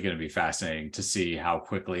obviously going to be fascinating to see how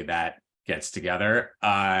quickly that gets together.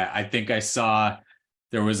 I think I saw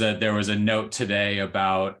there was a note today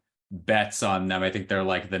about bets on them. I think they're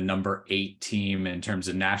like the number 8 team in terms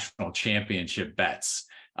of national championship bets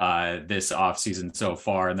this offseason so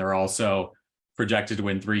far, and they're also projected to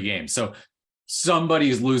win 3 games. So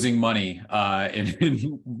somebody's losing money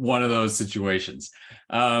in one of those situations.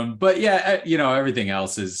 But yeah, everything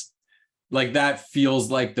else is like that feels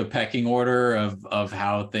like the pecking order of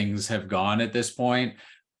how things have gone at this point.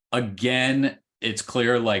 Again, it's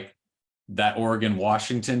clear like that Oregon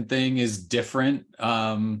Washington thing is different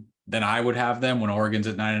than I would have them when Oregon's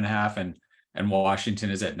at 9.5 and Washington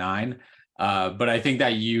is at 9. But I think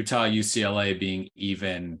that Utah UCLA being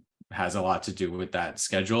even has a lot to do with that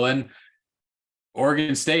schedule. And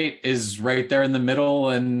Oregon State is right there in the middle,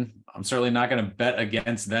 and I'm certainly not going to bet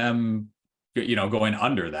against them, going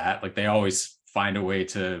under that. Like they always find a way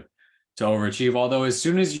to overachieve. Although as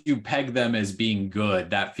soon as you peg them as being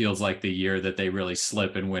good, that feels like the year that they really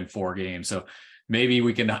slip and win 4 games. So maybe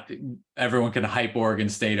everyone can hype Oregon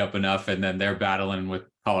State up enough, and then they're battling with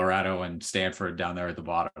Colorado and Stanford down there at the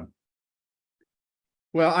bottom.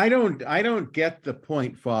 Well, I don't get the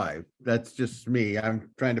 0.5. That's just me.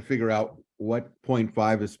 I'm trying to figure out what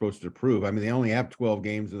 0.5 is supposed to prove. I mean, they only have 12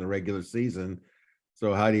 games in the regular season.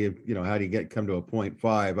 So how do you come to a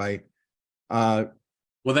 0.5?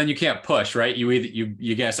 Well, then you can't push, right? You either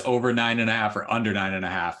you guess over 9.5 or under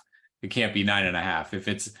 9.5. It can't be 9.5.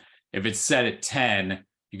 If it's set at 10,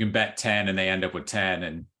 you can bet 10 and they end up with 10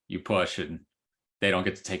 and you push and they don't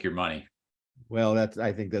get to take your money. Well,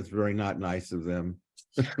 I think that's very not nice of them.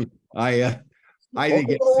 I think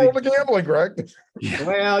it's a world of gambling, Greg.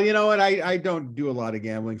 Well, you know what? I don't do a lot of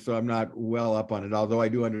gambling, so I'm not well up on it, although I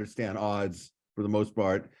do understand odds for the most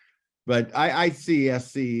part. But I see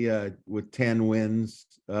SC with 10 wins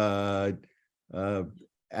at the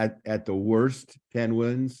worst, 10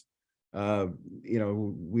 wins.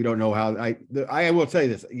 We don't know how. I will tell you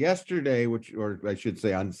this. Yesterday, or I should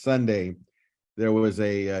say on Sunday, there was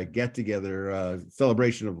a get-together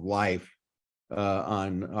celebration of life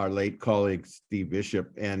on our late colleague Steve Bishop,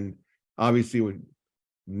 and obviously with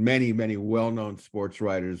many well-known sports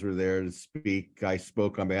writers were there to speak. I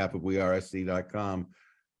spoke on behalf of wearesc.com,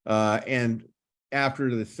 and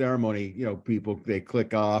after the ceremony, people, they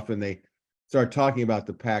click off and they start talking about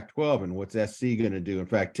the Pac-12 and what's SC going to do. In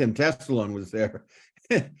fact, Tim Tessalon was there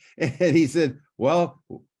and he said, well,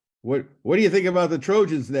 what do you think about the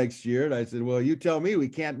Trojans next year? And I said, well, you tell me. We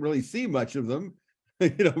can't really see much of them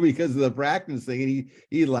because of the practice thing. And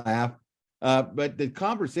he laughed. But the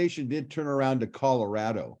conversation did turn around to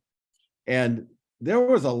Colorado. And there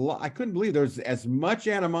was a lot. I couldn't believe there was as much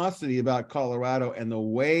animosity about Colorado and the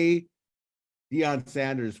way Deion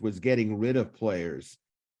Sanders was getting rid of players.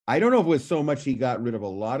 I don't know if it was so much he got rid of a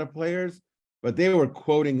lot of players, but they were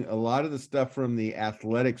quoting a lot of the stuff from the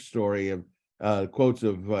Athletic story of quotes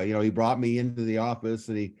of, he brought me into the office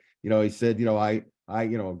and he said, I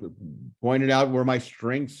pointed out where my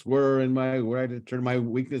strengths were and where I had to turn my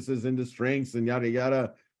weaknesses into strengths and yada,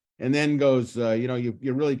 yada. And then goes,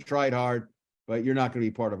 you really tried hard, but you're not going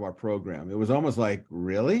to be part of our program. It was almost like,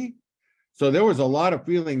 really? So there was a lot of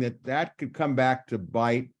feeling that could come back to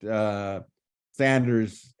bite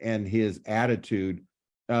Sanders and his attitude.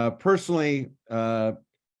 Personally,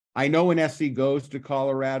 I know when SC goes to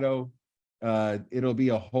Colorado, it'll be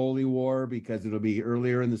a holy war because it'll be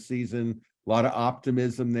earlier in the season. A lot of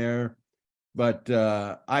optimism there, but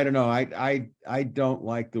I don't know. I don't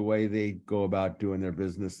like the way they go about doing their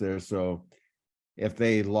business there. So if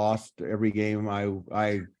they lost every game,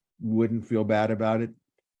 I wouldn't feel bad about it.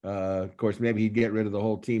 Of course, maybe he'd get rid of the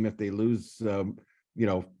whole team if they lose,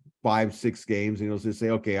 5-6 games, and he'll just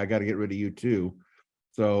say, okay, I got to get rid of you too.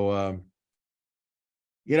 So,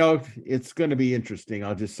 it's going to be interesting.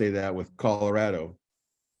 I'll just say that with Colorado.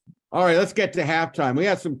 All right, let's get to halftime. We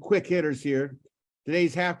have some quick hitters here.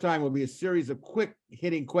 Today's halftime will be a series of quick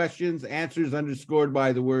hitting questions, answers underscored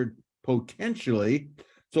by the word potentially.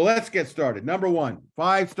 So let's get started. Number one,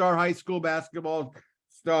 five-star high school basketball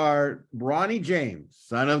star Bronny James,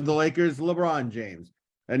 son of the Lakers' LeBron James,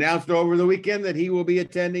 announced over the weekend that he will be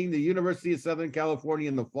attending the University of Southern California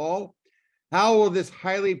in the fall. How will this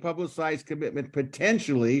highly publicized commitment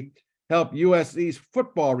potentially help USC's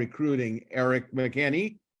football recruiting, Eric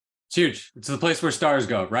McKinney? It's huge. It's the place where stars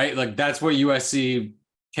go, right? Like that's what USC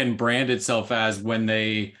can brand itself as when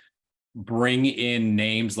they bring in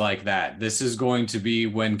names like that. This is going to be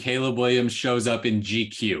when Caleb Williams shows up in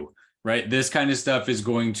GQ, right? This kind of stuff is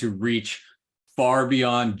going to reach far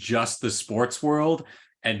beyond just the sports world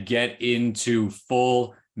and get into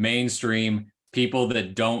full mainstream people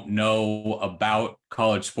that don't know about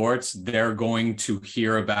college sports. They're going to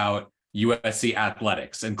hear about USC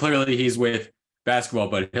athletics. And clearly he's with basketball,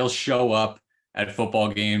 but he'll show up at football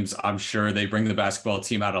games. I'm sure they bring the basketball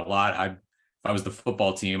team out a lot. If I was the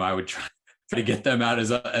football team, I would try to get them out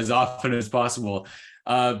as often as possible.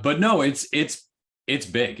 But no, it's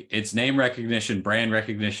big. It's name recognition, brand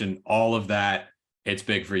recognition, all of that. It's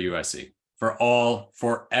big for USC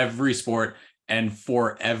for every sport and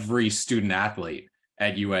for every student athlete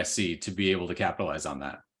at USC to be able to capitalize on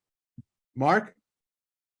that. Mark?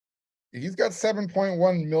 He's got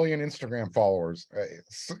 7.1 million Instagram followers.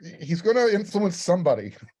 He's going to influence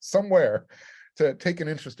somebody somewhere to take an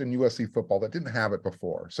interest in USC football that didn't have it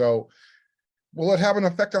before. So will it have an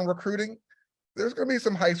effect on recruiting? There's going to be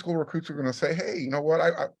some high school recruits who are going to say, hey, you know what? I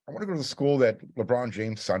want to go to the school that LeBron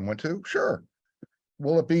James' son went to. Sure.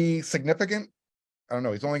 Will it be significant? I don't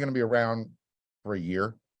know. He's only going to be around for a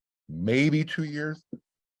year, maybe 2 years.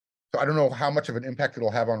 So I don't know how much of an impact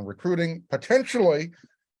it'll have on recruiting. Potentially,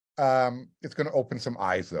 it's going to open some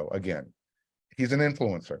eyes, though. Again, he's an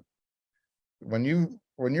influencer. When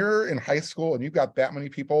you're in high school and you've got that many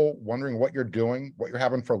people wondering what you're doing, what you're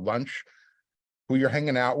having for lunch, who you're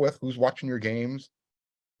hanging out with, who's watching your games,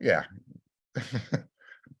 yeah,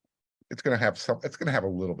 it's going to have a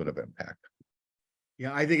little bit of impact.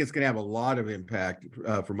 Yeah, I think it's going to have a lot of impact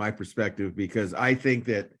from my perspective, because I think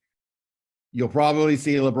that you'll probably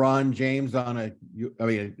see LeBron James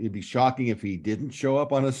it'd be shocking if he didn't show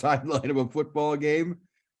up on a sideline of a football game.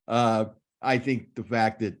 I think the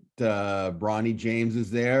fact that Bronny James is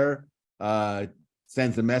there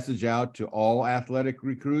sends a message out to all athletic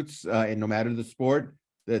recruits, and no matter the sport,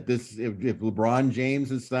 that if LeBron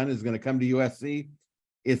James' son is going to come to USC,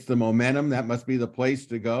 it's the momentum. That must be the place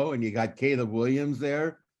to go. And you got Caleb Williams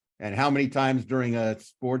there. And how many times during a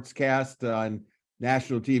sports cast on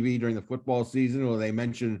national TV during the football season will they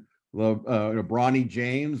mention Bronny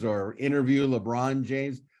James or interview LeBron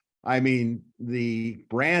James? I mean, the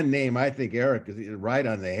brand name, I think Eric is right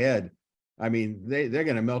on the head. I mean, they're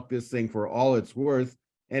going to milk this thing for all it's worth.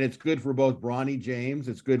 And it's good for both Bronny James.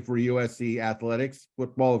 It's good for USC athletics,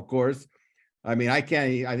 football, of course. I mean, I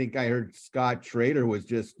think I heard Scott Schrader was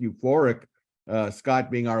just euphoric.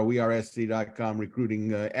 Scott, being our WeAreSC.com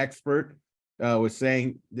recruiting expert, was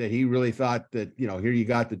saying that he really thought that, here you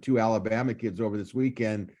got the two Alabama kids over this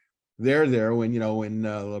weekend. They're there when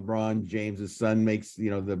LeBron James's son makes,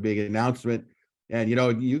 the big announcement, and,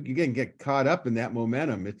 you can get caught up in that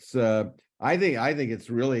momentum. It's, I think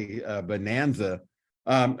it's really a bonanza.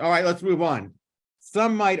 All right, let's move on.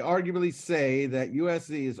 Some might arguably say that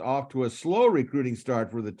USC is off to a slow recruiting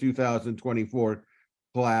start for the 2024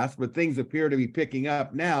 class, but things appear to be picking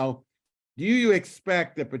up now. Do you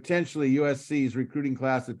expect that potentially USC's recruiting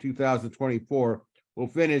class of 2024 will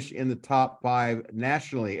finish in the top 5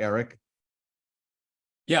 nationally, Eric?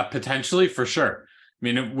 Yeah, potentially, for sure. I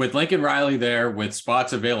mean, with Lincoln Riley there, with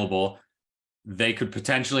spots available, they could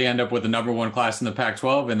potentially end up with the number 1 class in the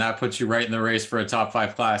Pac-12, and that puts you right in the race for a top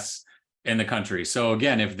 5 class in the country. So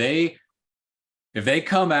again, if they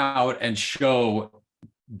come out and show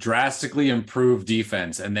drastically improved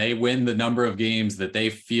defense and they win the number of games that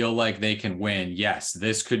they feel like they can win, yes,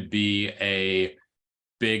 this could be a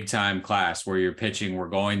big time class where you're pitching, we're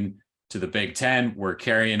going to the Big Ten, we're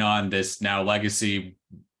carrying on this now legacy,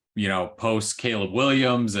 post Caleb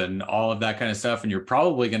Williams and all of that kind of stuff. And you're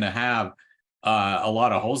probably going to have a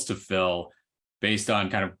lot of holes to fill based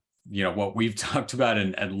on kind of, what we've talked about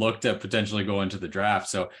and looked at potentially going to the draft.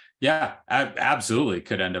 So yeah, absolutely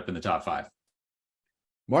could end up in the top 5.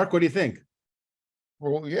 Mark, what do you think?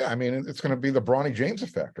 Well, yeah, I mean, it's going to be the Bronny James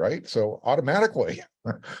effect, right? So automatically,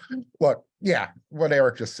 look, yeah, what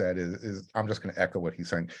Eric just said is I'm just going to echo what he's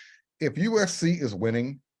saying. If USC is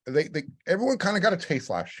winning, everyone kind of got a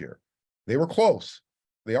taste last year. They were close.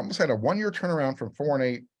 They almost had a 1-year turnaround from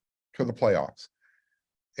 4-8 to the playoffs.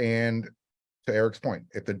 And to Eric's point,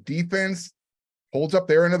 if the defense holds up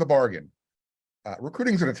their end of the bargain,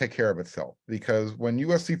 recruiting is going to take care of itself, because when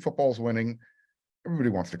USC football is winning, Everybody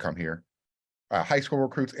wants to come here. High school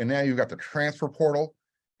recruits, and now you've got the transfer portal.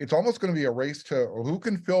 It's almost going to be a race to who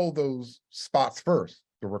can fill those spots first,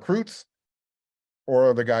 the recruits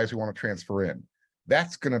or the guys who want to transfer in.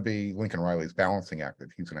 That's going to be Lincoln Riley's balancing act that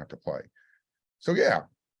he's going to have to play. So yeah,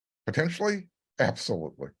 potentially,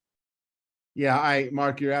 absolutely. Yeah,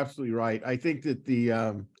 Mark, you're absolutely right. I think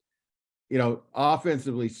that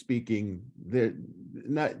offensively speaking, they're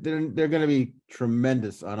going to be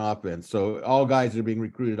tremendous on offense. So all guys are being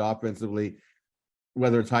recruited offensively,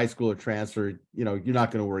 whether it's high school or transfer. You're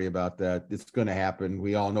not going to worry about that. It's going to happen.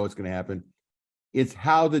 We all know it's going to happen. It's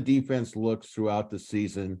how the defense looks throughout the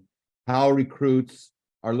season, how recruits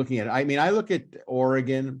are looking at it. I mean, I look at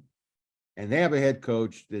Oregon, and they have a head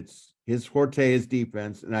coach that's his forte is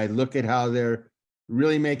defense, and I look at how they're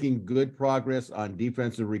really making good progress on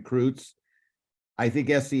defensive recruits. I think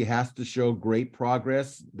SC has to show great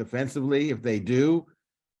progress defensively. If they do,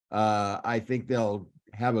 I think they'll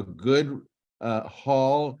have a good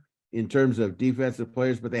haul in terms of defensive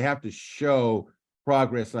players, but they have to show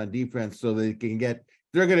progress on defense so they can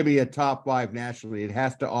they're going to be a top 5 nationally. It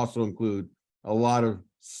has to also include a lot of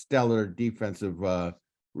stellar defensive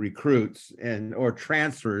recruits or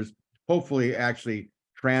transfers. Hopefully, actually,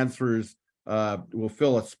 transfers will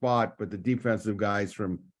fill a spot, but the defensive guys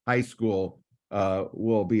from high school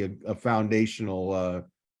will be a foundational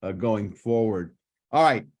going forward. All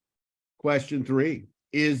right. Question 3.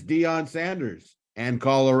 Is Deion Sanders and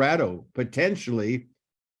Colorado potentially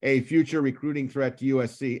a future recruiting threat to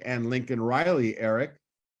USC and Lincoln Riley, Eric?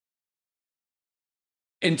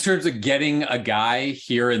 In terms of getting a guy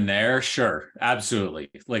here and there, sure,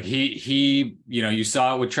 absolutely. Like he, you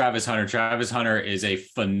saw it with Travis Hunter. Travis Hunter is a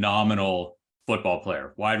phenomenal football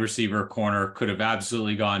player, wide receiver, corner, could have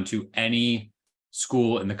absolutely gone to any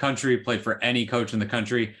school in the country, played for any coach in the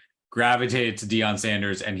country, gravitated to Deion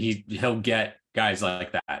Sanders, and he'll get guys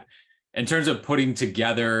like that. In terms of putting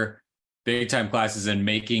together big time classes and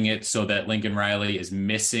making it so that Lincoln Riley is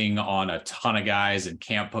missing on a ton of guys and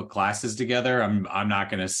can't put classes together, I'm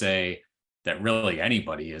not going to say that really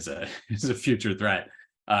anybody is a future threat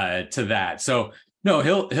to that. So no,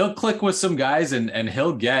 he'll click with some guys and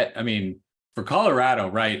he'll get, I mean, for Colorado,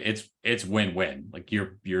 right, it's win-win. Like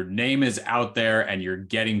your name is out there and you're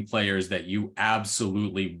getting players that you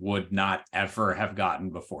absolutely would not ever have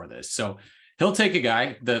gotten before this. So he'll take a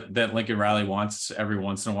guy that Lincoln Riley wants every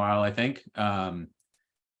once in a while, I think.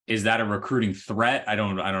 Is that a recruiting threat? I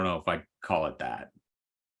don't know if I call it that.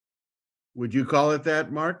 Would you call it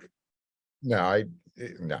that, Mark? No,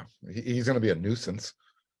 he's going to be a nuisance.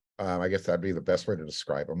 I guess that'd be the best way to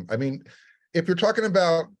describe him. I mean, if you're talking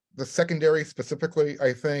about the secondary specifically,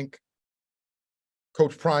 I think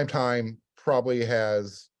Coach Primetime probably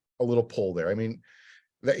has a little pull there. I mean,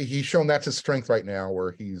 he's shown that's his strength right now,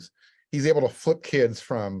 where he's able to flip kids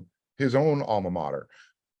from his own alma mater.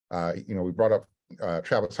 We brought up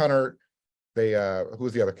Travis Hunter.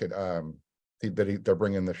 Who's the other kid they're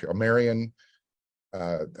bringing this year? Marion,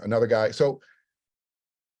 another guy. So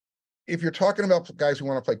if you're talking about guys who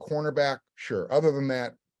want to play cornerback, sure. Other than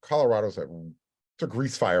that, Colorado's it's a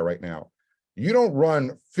grease fire right now. You don't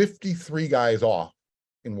run 53 guys off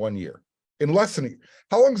in 1 year. In less than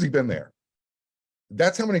how long has he been there?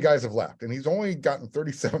 That's how many guys have left. And he's only gotten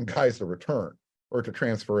 37 guys to return or to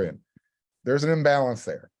transfer in. There's an imbalance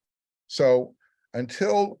there. So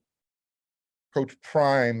until Coach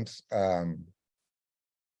Prime's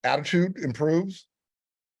attitude improves,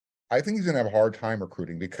 I think he's going to have a hard time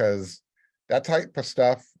recruiting, because that type of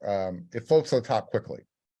stuff, it floats to the top quickly.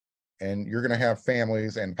 And you're going to have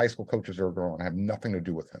families and high school coaches who are going to have nothing to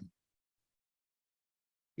do with him.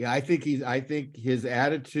 Yeah, I think his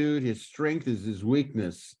attitude, his strength is his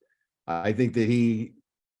weakness. I think that he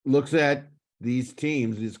looks at these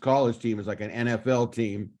teams, his college team is like an NFL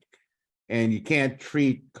team, and you can't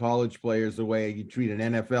treat college players the way you treat an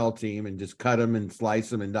NFL team and just cut them and slice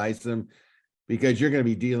them and dice them, because you're going to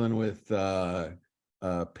be dealing with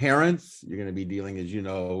parents. You're going to be dealing, as you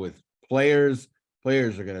know, with players.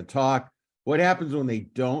 Players are going to talk. What happens when they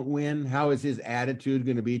don't win? How is his attitude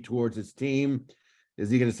going to be towards his team?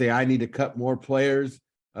 Is he going to say, I need to cut more players?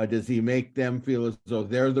 Does he make them feel as though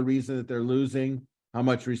they're the reason that they're losing? How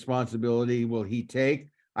much responsibility will he take?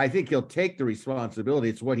 I think he'll take the responsibility.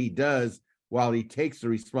 It's what he does while he takes the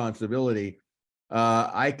responsibility.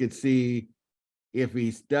 I could see if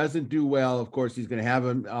he doesn't do well, of course, he's going to have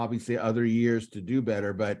obviously other years to do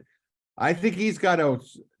better, but I think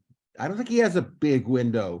I don't think he has a big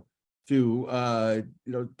window to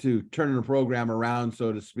turn the program around,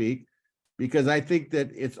 so to speak, because I think that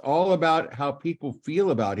it's all about how people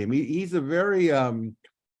feel about him. He's a very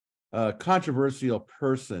controversial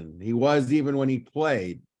person. He was even when he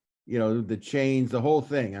played, the chains, the whole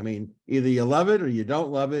thing. I mean, either you love it or you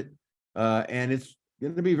don't love it. And it's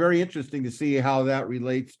going to be very interesting to see how that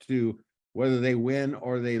relates to whether they win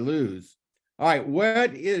or they lose. All right,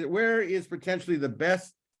 where is potentially the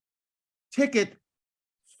best ticket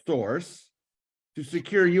source to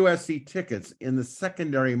secure USC tickets in the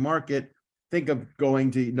secondary market? Think of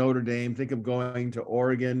going to Notre Dame, think of going to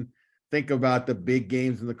Oregon, think about the big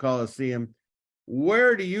games in the Coliseum.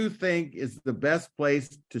 Where do you think is the best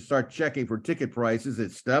place to start checking for ticket prices?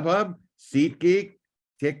 Is it StubHub, SeatGeek,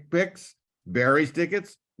 TickPix, Barry's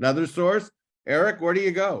Tickets, another source? Eric, where do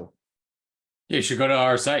you go? You should go to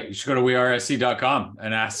our site. You should go to wearesc.com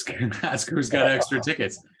and ask who's got extra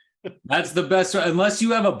tickets. That's the best, unless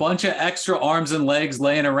you have a bunch of extra arms and legs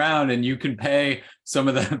laying around and you can pay some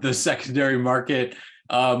of the secondary market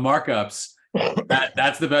markups.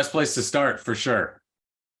 That's the best place to start for sure.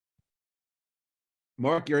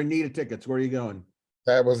 Mark, you're in need of tickets. Where are you going?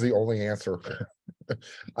 That was the only answer.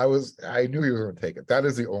 I knew he was going to take it. That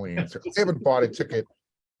is the only answer. I haven't bought a ticket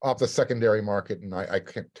off the secondary market, and I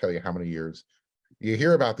can't tell you how many years. You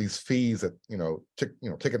hear about these fees that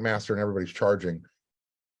Ticketmaster and everybody's charging.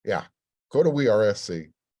 Yeah, go to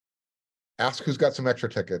WeAreSC. Ask who's got some extra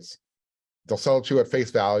tickets. They'll sell it to you at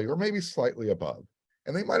face value or maybe slightly above,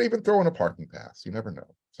 and they might even throw in a parking pass. You never know.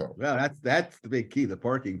 So, well, that's the big key, the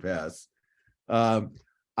parking pass.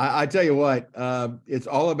 I tell you what, it's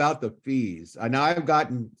all about the fees. Now I've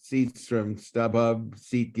gotten seats from StubHub,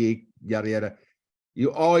 SeatGeek, yada yada.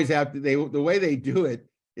 You always have to. The way they do it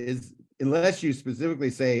is, unless you specifically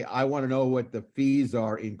say, I want to know what the fees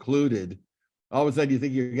are included, all of a sudden you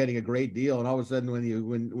think you're getting a great deal, and all of a sudden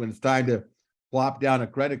when it's time to plop down a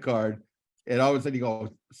credit card, and all of a sudden you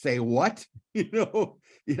go, say what?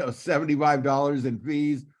 $75 in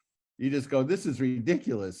fees. You just go, this is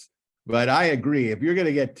ridiculous. But I agree. If you're going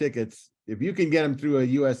to get tickets, if you can get them through a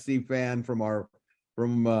USC fan from our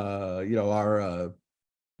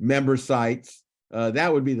member sites,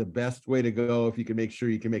 that would be the best way to go. If you can make sure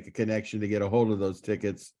you can make a connection to get a hold of those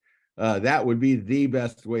tickets, that would be the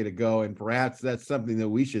best way to go. And perhaps that's something that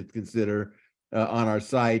we should consider on our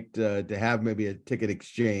site, to have maybe a ticket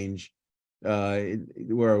exchange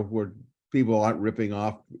where people aren't ripping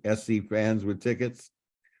off SC fans with tickets.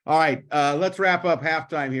 All right, let's wrap up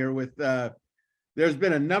halftime here with there's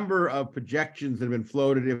been a number of projections that have been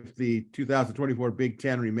floated if the 2024 Big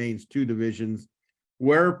Ten remains two divisions.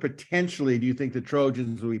 Where potentially do you think the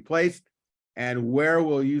Trojans will be placed, and where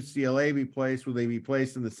will UCLA be placed? Will they be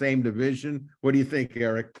placed in the same division? What do you think,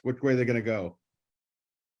 Eric? Which way are they going to go?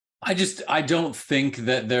 I don't think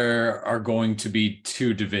that there are going to be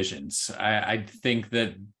two divisions. I think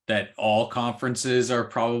that all conferences are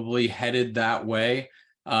probably headed that way.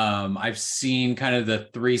 I've seen kind of the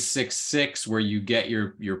 3-6-6 where you get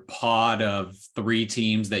your pod of three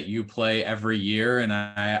teams that you play every year. And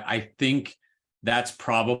I think that's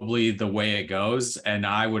probably the way it goes. And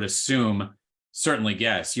I would assume, certainly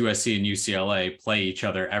guess, USC and UCLA play each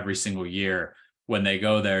other every single year when they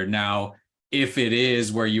go there. Now, if it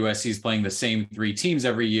is where USC is playing the same three teams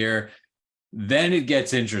every year, then it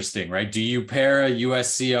gets interesting, right? Do you pair a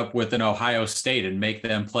USC up with an Ohio State and make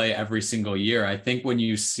them play every single year? I think when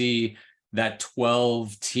you see that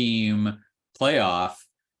 12-team playoff,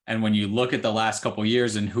 and when you look at the last couple of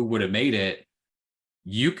years and who would have made it,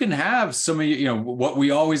 you can have some of what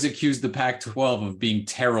we always accuse the Pac-12 of being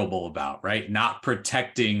terrible about, right? Not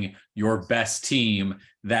protecting your best team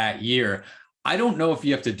that year. I don't know if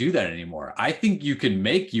you have to do that anymore. I think you can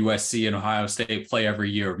make USC and Ohio State play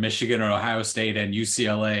every year, Michigan and Ohio State and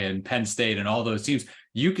UCLA and Penn State and all those teams.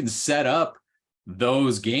 You can set up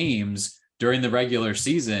those games during the regular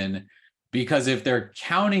season, because if they're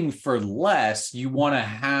counting for less, you want to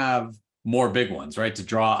have more big ones, right? To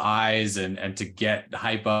draw eyes and to get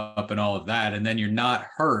hype up and all of that. And then you're not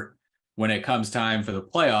hurt when it comes time for the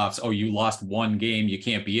playoffs. Oh, you lost one game, you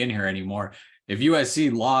can't be in here anymore. If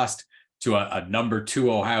USC lost to a number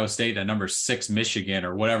 2 Ohio State, a number 6 Michigan,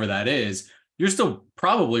 or whatever that is, you're still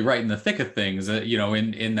probably right in the thick of things,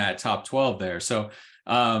 in that top 12 there. So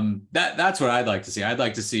that's what I'd like to see. I'd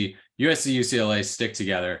like to see USC, UCLA stick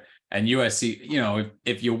together, and USC,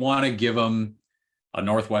 if you want to give them a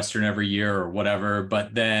Northwestern every year or whatever,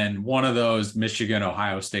 but then one of those Michigan,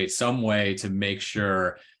 Ohio State, some way to make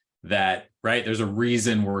sure that, right, there's a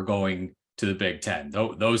reason we're going to the Big Ten.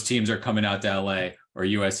 Those teams are coming out to LA, or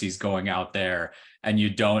USC's going out there, and you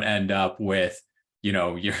don't end up with,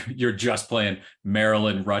 you're just playing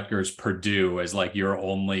Maryland, Rutgers, Purdue as like your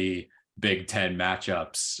only Big Ten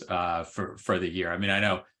matchups for the year. I mean, I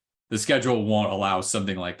know the schedule won't allow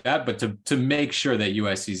something like that, but to make sure that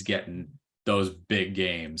USC's getting those big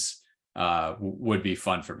games would be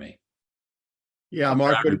fun for me. Yeah, For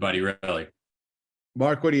Mark, everybody, really.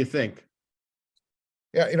 Mark, what do you think?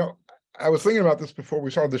 Yeah, I was thinking about this before we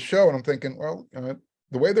started the show, and I'm thinking, well,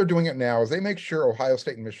 the way they're doing it now is they make sure Ohio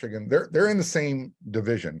State and Michigan, they're in the same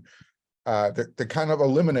division. To kind of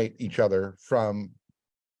eliminate each other from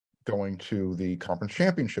going to the conference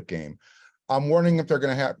championship game. I'm wondering if they're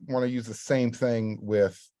going to want to use the same thing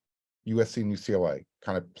with USC and UCLA,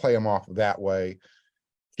 kind of play them off that way,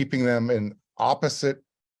 keeping them in opposite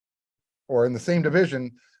or in the same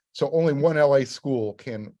division, so only one LA school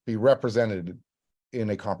can be represented in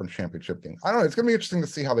a conference championship game. I don't know. It's going to be interesting to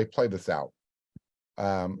see how they play this out.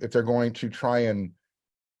 If they're going to try and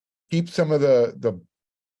keep some of the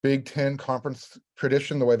Big Ten conference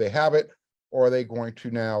tradition the way they have it, or are they going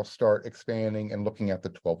to now start expanding and looking at the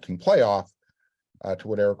 12-team playoff to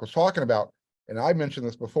what Eric was talking about? And I mentioned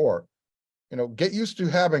this before, get used to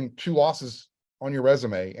having 2 losses on your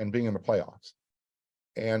resume and being in the playoffs,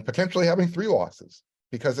 and potentially having 3 losses,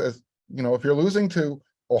 because if you're losing to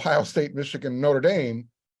Ohio State, Michigan, Notre Dame,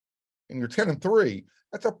 and you're 10-3,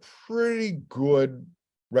 that's a pretty good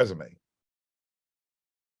resume,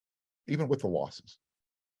 even with the losses.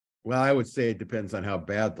 Well, I would say it depends on how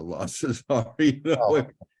bad the losses are. If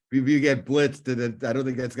you get blitzed, then I don't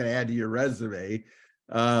think that's going to add to your resume.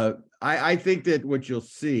 I think that what you'll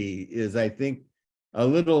see is, I think, a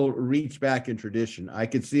little reach back in tradition. I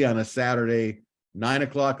could see on a Saturday,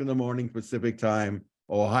 9:00 in the morning Pacific time,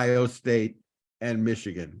 Ohio State and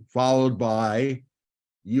Michigan, followed by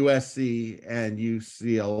USC and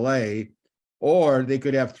UCLA, or they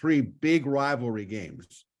could have 3 big rivalry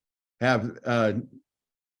games. Have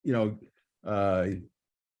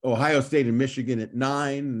Ohio State and Michigan at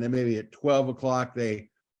 9, and then maybe at 12 o'clock,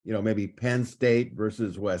 maybe Penn State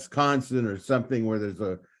versus Wisconsin or something where there's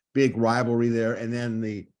a big rivalry there. And then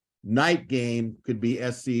the night game could be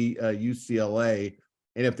SC UCLA.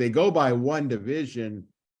 And if they go by one division,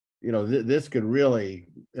 this could really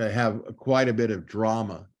have quite a bit of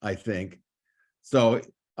drama, I think. So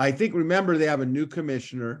I think, remember, they have a new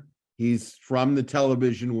commissioner. He's from the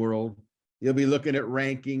television world. He'll be looking at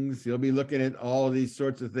rankings. He'll be looking at all of these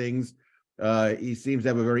sorts of things. He seems to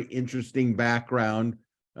have a very interesting background.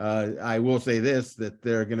 I will say this, that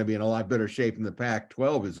they're going to be in a lot better shape than the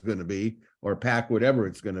Pac-12 is going to be, or Pac whatever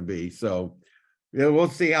it's going to be. So we'll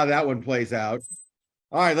see how that one plays out.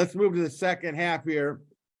 All right, let's move to the second half here.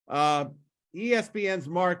 ESPN's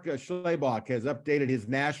Mark Schlabach has updated his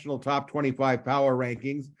national top 25 power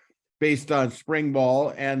rankings based on spring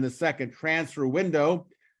ball and the second transfer window.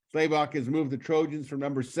 Schlabach has moved the Trojans from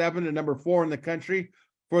number 7 to number 4 in the country.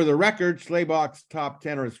 For the record, Schlabach's top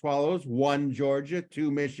 10 are as follows: 1 Georgia,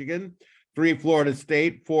 2 Michigan, 3 Florida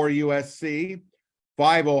State, 4 USC,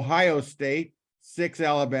 5 Ohio State, 6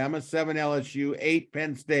 Alabama, 7 LSU, 8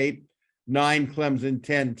 Penn State, 9 Clemson,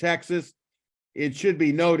 10 Texas. It should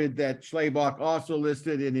be noted that Schlabach also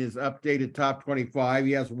listed in his updated top 25,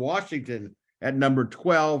 he has Washington at number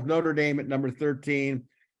 12, Notre Dame at number 13,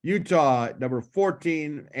 Utah at number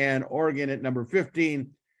 14, and Oregon at number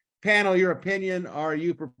 15. Panel, your opinion, are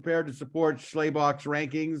you prepared to support Schlabach's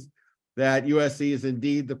rankings that USC is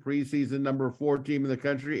indeed the preseason number 4 team in the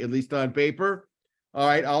country, at least on paper? All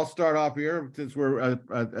right, I'll start off here since we're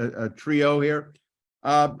a trio here.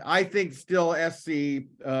 I think still SC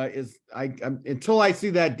until I see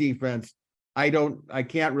that defense, I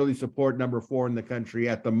can't really support number 4 in the country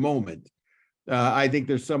at the moment. I think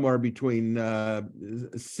there's somewhere between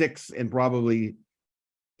 6 and probably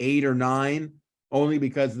 8 or 9, only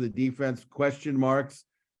because of the defense question marks.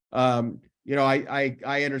 I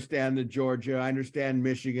understand the Georgia, I understand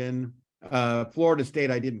Michigan, Florida State.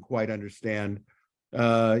 I didn't quite understand.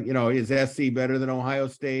 Is SC better than Ohio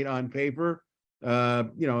State on paper?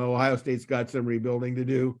 Ohio State's got some rebuilding to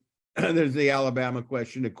do. There's the Alabama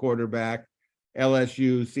question at quarterback.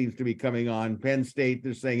 LSU seems to be coming on. Penn State,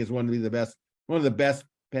 they're saying, is one of the best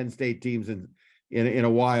Penn State teams in a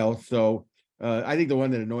while. So I think the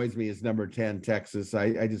one that annoys me is number 10, Texas.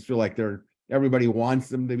 I just feel like everybody wants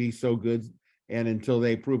them to be so good, and until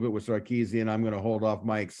they prove it with Sarkisian, I'm going to hold off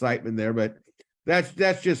my excitement there. But that's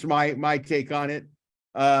just my take on it.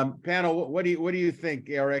 Panel, what do you think,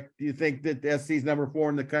 Eric? Do you think that SC's number 4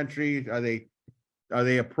 in the country? Are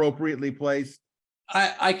they appropriately placed?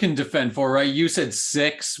 I can defend 4, right? You said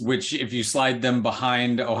 6, which if you slide them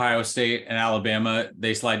behind Ohio State and Alabama,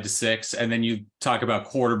 they slide to 6. And then you talk about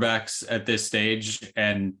quarterbacks at this stage,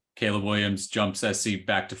 and Caleb Williams jumps SC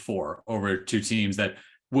back to 4 over 2 teams that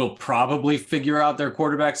will probably figure out their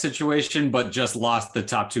quarterback situation, but just lost the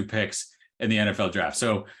top 2 picks in the NFL draft.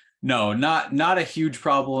 So No, not a huge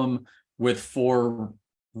problem with 4,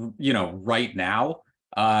 right now.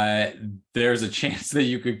 There's a chance that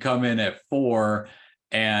you could come in at 4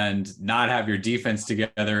 and not have your defense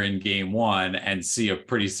together in game 1 and see a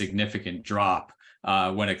pretty significant drop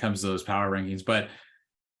when it comes to those power rankings. But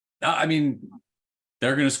I mean,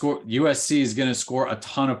 they're going to score. USC is going to score a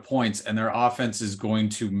ton of points, and their offense is going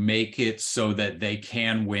to make it so that they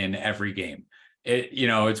can win every game.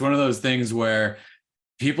 It's one of those things where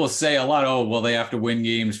people say a lot, oh, well, they have to win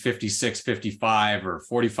games 56-55 or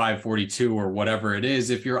 45-42 or whatever it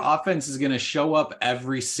is. If your offense is going to show up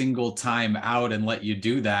every single time out and let you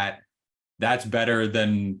do that, that's better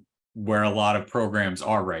than where a lot of programs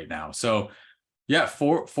are right now. So yeah,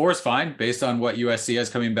 4 is fine based on what USC has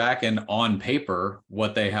coming back and on paper,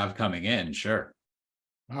 what they have coming in. Sure.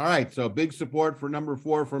 All right. So big support for number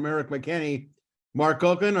 4 from Eric McKinney. Mark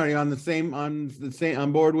Culkin, are you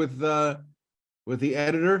on board with the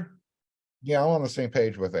editor? Yeah, I'm on the same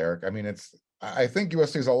page with Eric. I mean, I think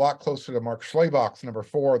USC is a lot closer to Mark Schlabach's number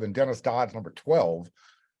 4 than Dennis Dodd's number 12.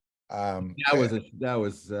 That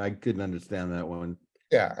was I couldn't understand that one.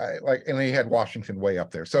 Yeah, and he had Washington way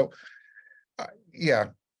up there. So yeah,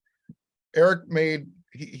 Eric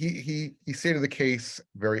he stated the case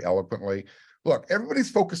very eloquently. Look,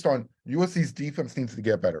 everybody's focused on USC's defense needs to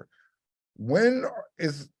get better. When are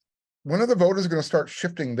the voters going to start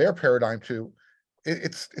shifting their paradigm to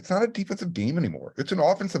it's not a defensive game anymore. It's an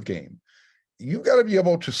offensive game. You've got to be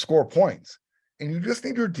able to score points, and you just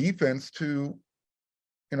need your defense to,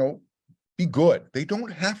 be good. They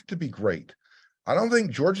don't have to be great. I don't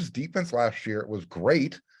think Georgia's defense last year was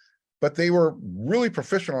great, but they were really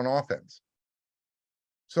proficient on offense.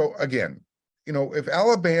 So again, if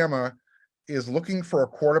Alabama is looking for a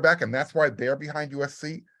quarterback and that's why they're behind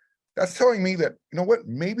USC, that's telling me that,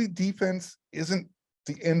 maybe defense isn't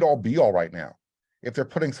the end all be all right now. If they're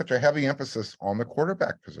putting such a heavy emphasis on the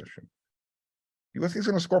quarterback position, USC is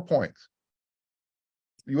going to score points.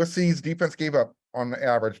 USC's defense gave up on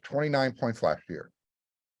average 29 points last year.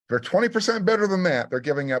 They're 20% better than that. They're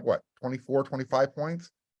giving up 24, 25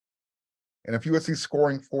 points. And if USC's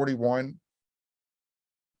scoring 41,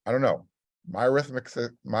 I don't know. My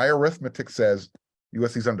arithmetic says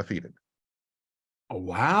USC's undefeated. Oh,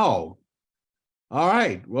 wow. All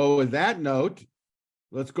right. Well, with that note,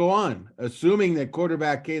 let's go on. Assuming that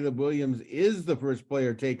quarterback Caleb Williams is the first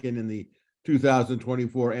player taken in the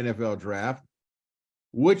 2024 NFL draft,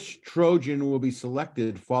 which Trojan will be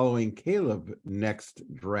selected following Caleb next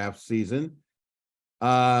draft season?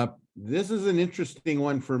 This is an interesting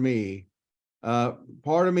one for me.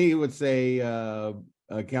 Part of me would say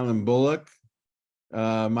Kellen Bullock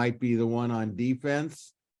might be the one on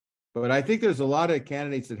defense, but I think there's a lot of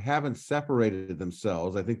candidates that haven't separated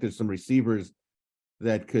themselves. I think there's some receivers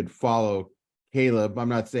that could follow Caleb. I'm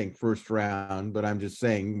not saying first round, but I'm just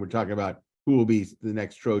saying we're talking about who will be the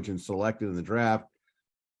next Trojan selected in the draft.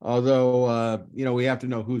 Although, we have to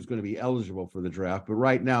know who's going to be eligible for the draft. But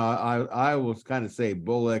right now, I will kind of say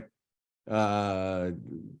Bullock, kind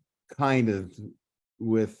of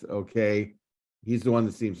with, okay, he's the one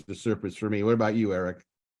that seems to surface for me. What about you, Eric?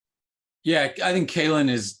 Yeah, I think Kalen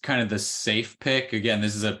is kind of the safe pick. Again,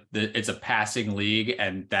 it's a passing league,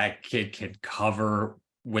 and that kid can cover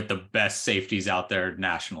with the best safeties out there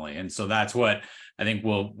nationally. And so that's what I think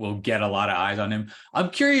will get a lot of eyes on him. I'm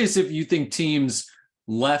curious if you think teams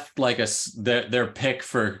left their pick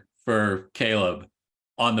for Caleb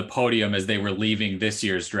on the podium as they were leaving this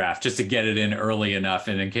year's draft, just to get it in early enough,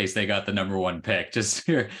 and in case they got the number 1 pick, just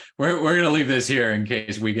here, we're going to leave this here in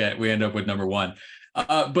case we end up with number 1.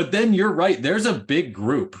 But then you're right. There's a big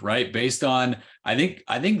group, right? Based on, I think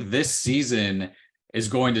this season is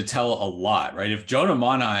going to tell a lot, right? If Jonah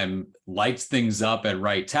Monheim lights things up at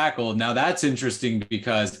right tackle, now that's interesting,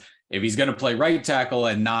 because if he's going to play right tackle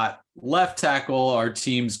and not left tackle, our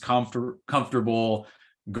team's comfortable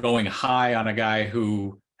going high on a guy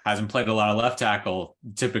who hasn't played a lot of left tackle.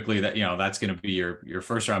 Typically that's going to be your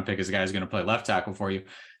first round pick, is a guy who's going to play left tackle for you.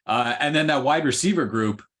 And then that wide receiver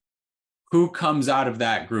group, who comes out of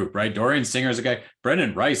that group, right? Dorian Singer is a guy.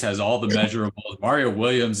 Brendan Rice has all the measurables. Mario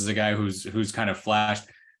Williams is a guy who's kind of flashed.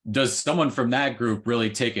 Does someone from that group really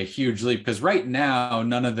take a huge leap? Because right now,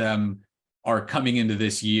 none of them are coming into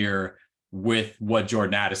this year with what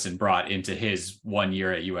Jordan Addison brought into his 1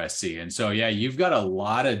 year at USC. And so, yeah, you've got a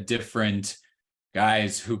lot of different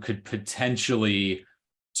guys who could potentially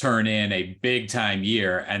turn in a big time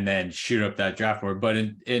year and then shoot up that draft board. But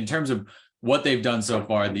in terms of what they've done so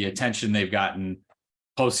far, the attention they've gotten,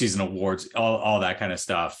 postseason awards, all that kind of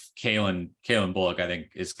stuff, Kalen Bullock, I think,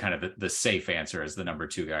 is kind of the safe answer as the number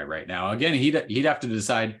 2 guy right now. Again, he'd have to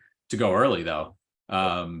decide to go early, though.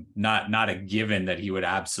 Not a given that he would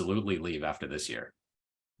absolutely leave after this year.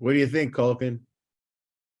 What do you think, Culkin?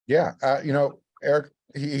 Yeah, Eric,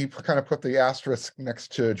 he kind of put the asterisk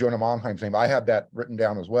next to Jonah Monheim's name. I had that written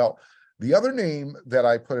down as well. The other name that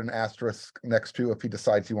I put an asterisk next to if he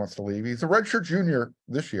decides he wants to leave, he's a redshirt junior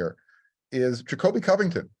this year, is Jacoby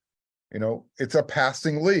Covington. It's a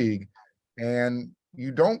passing league, and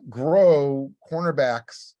you don't grow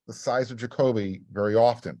cornerbacks the size of Jacoby very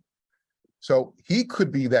often. So he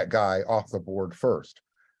could be that guy off the board first,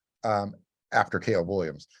 after Caleb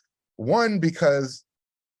Williams. One, because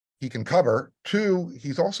he can cover. Two,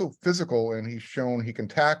 he's also physical and he's shown he can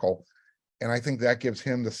tackle. And I think that gives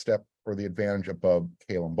him the step or the advantage above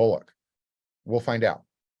Kalen Bullock. We'll find out.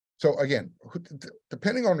 So again,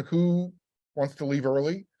 depending on who wants to leave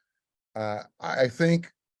early, I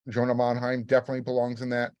think Jonah Monheim definitely belongs in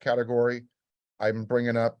that category. I'm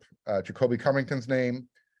bringing up Jacoby Covington's name.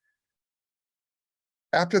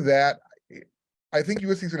 After that, I think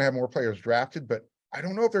USC is going to have more players drafted, but I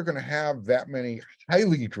don't know if they're going to have that many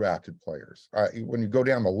highly drafted players when you go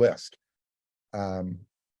down the list.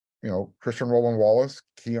 Christian Roland Wallace,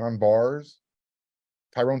 Keon Bars,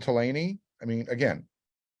 Tyrone Taleni. I mean, again,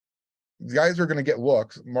 guys are going to get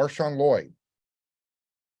looks. Marshawn Lloyd.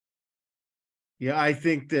 Yeah, I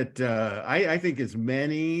think that I think as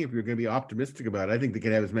many, if you're going to be optimistic about it, I think they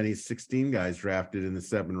could have as many as 16 guys drafted in the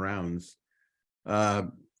 7 rounds.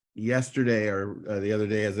 Yesterday or the other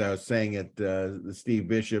day, as I was saying at the Steve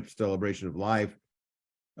Bishop Celebration of Life,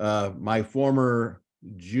 my former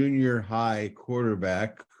junior high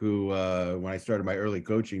quarterback, who when I started my early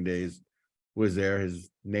coaching days was there. His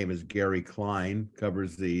name is Gary Klein,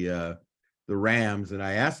 covers the Rams, and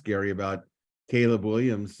I asked Gary about Caleb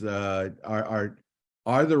Williams. Are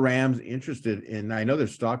the Rams interested in? I know they're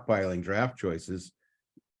stockpiling draft choices.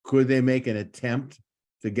 Could they make an attempt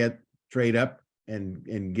to trade up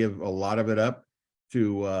and give a lot of it up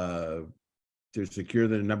to secure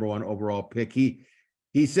the number 1 overall pick?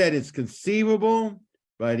 He said it's conceivable,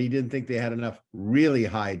 but he didn't think they had enough really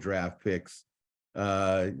high draft picks,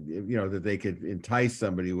 that they could entice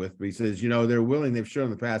somebody with. But he says, they're willing. They've shown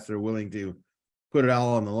in the past they're willing to put it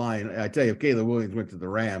all on the line. I tell you, if Caleb Williams went to the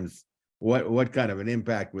Rams, what kind of an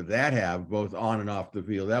impact would that have, both on and off the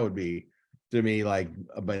field? That would be, to me, like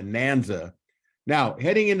a bonanza. Now,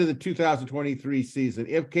 heading into the 2023 season,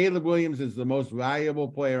 if Caleb Williams is the most valuable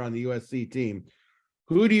player on the USC team,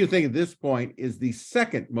 who do you think at this point is the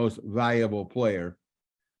second most valuable player?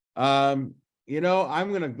 I'm going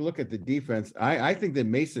to look at the defense. I think that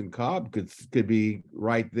Mason Cobb could be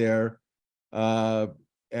right there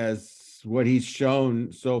as what he's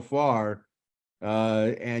shown so far.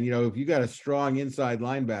 And if you got a strong inside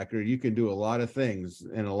linebacker, you can do a lot of things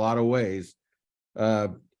in a lot of ways.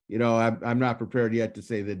 I'm not prepared yet to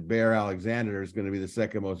say that Bear Alexander is going to be the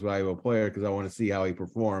second most valuable player, because I want to see how he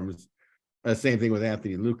performs. Same thing with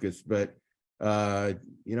Anthony Lucas, but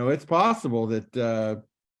it's possible that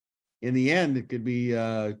in the end it could be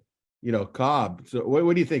Cobb. So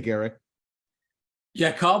what do you think, Eric?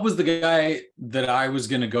 Yeah, Cobb was the guy that I was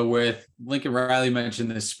going to go with. Lincoln Riley mentioned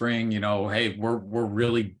this spring, hey, we're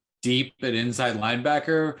really deep at inside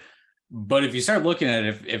linebacker, but if you start looking at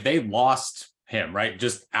it, if they lost him, right,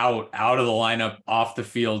 just out of the lineup, off the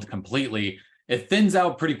field completely, it thins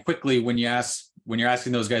out pretty quickly when you're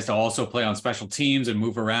asking those guys to also play on special teams and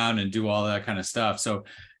move around and do all that kind of stuff. So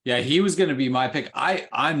yeah, he was going to be my pick.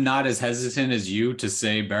 I'm not as hesitant as you to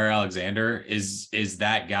say Bear Alexander is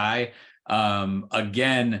that guy.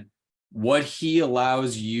 Again, what he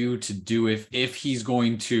allows you to do if he's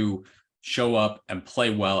going to show up and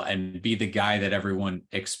play well and be the guy that everyone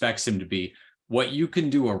expects him to be, what you can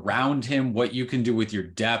do around him, what you can do with your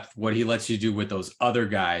depth, what he lets you do with those other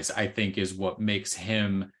guys, I think is what makes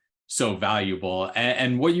him so valuable.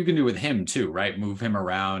 And what you can do with him too, right? Move him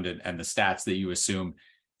around and the stats that you assume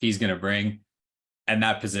he's going to bring, and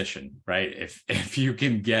that position, right? If you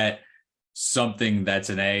can get something that's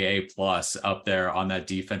an AA plus up there on that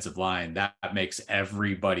defensive line, that makes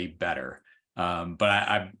everybody better. But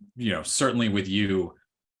I certainly with you,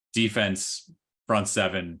 defense, front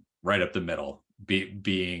 7, right up the middle,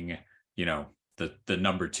 being the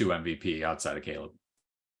number 2 MVP outside of Caleb.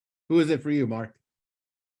 Who is it for you, Mark?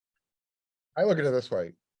 I look at it this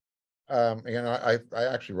way. I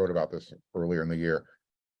actually wrote about this earlier in the year.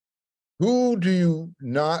 Who do you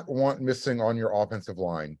not want missing on your offensive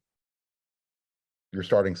line? Your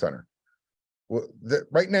starting center. Well,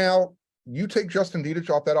 right now, you take Justin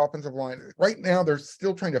Dedich off that offensive line. Right now, they're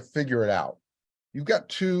still trying to figure it out. You've got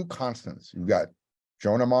 2 constants. You've got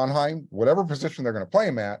Jonah Monheim, whatever position they're going to play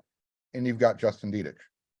him at, and you've got Justin Dedich.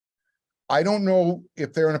 I don't know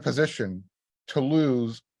if they're in a position to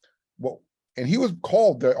lose. Well, and he was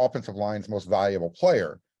called the offensive line's most valuable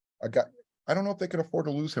player. I don't know if they could afford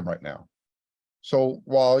to lose him right now. So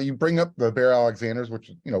while you bring up the Bear Alexanders,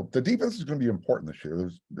 which, the defense is going to be important this year,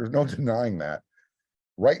 there's no denying that.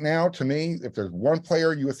 Right now, to me, if there's one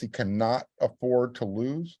player USC cannot afford to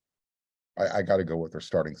lose, I got to go with their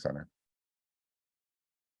starting center.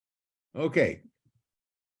 Okay.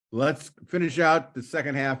 Let's finish out the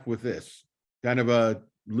second half with this kind of a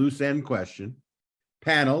loose end question.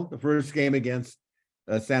 Panel, the first game against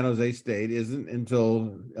San Jose State isn't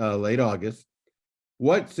until late August.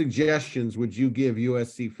 What suggestions would you give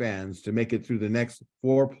USC fans to make it through the next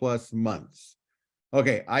 4+ months?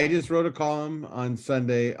 Okay, I just wrote a column on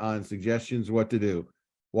Sunday on suggestions what to do.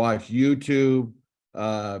 Watch YouTube,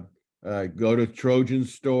 go to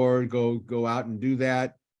Trojans store, go out and do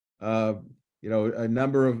that. A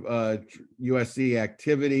number of USC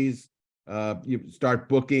activities. You start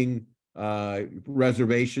booking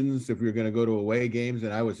reservations if you're going to go to away games,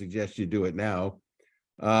 and I would suggest you do it now.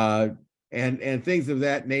 And things of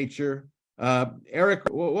that nature. Eric,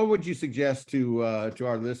 what would you suggest to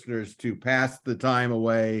our listeners to pass the time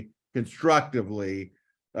away constructively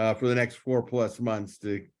for the next 4+ months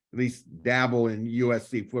to at least dabble in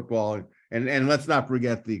USC football, and let's not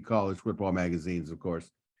forget the college football magazines, of course.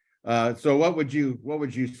 So what would you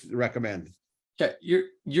recommend? Yeah,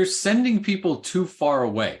 you're sending people too far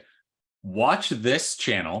away. Watch this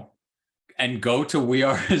channel and go to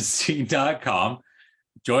wearesc.com,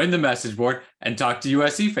 join the message board, and talk to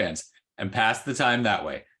USC fans and pass the time that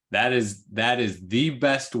way. That is the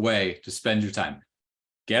best way to spend your time.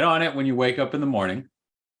 Get on it when you wake up in the morning.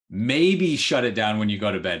 Maybe shut it down when you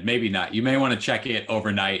go to bed. Maybe not. You may want to check it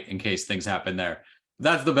overnight in case things happen there.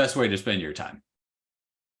 That's the best way to spend your time.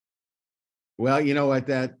 Well, you know what,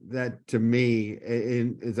 that to me,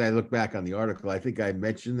 as I look back on the article, I think I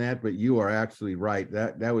mentioned that, but you are actually right.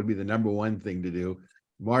 That would be the number one thing to do.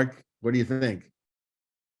 Mark, what do you think?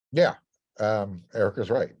 Yeah, Eric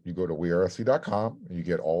is right. You go to wearesc.com and you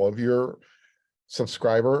get all of your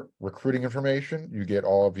subscriber recruiting information. You get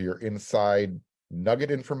all of your inside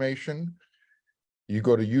nugget information. You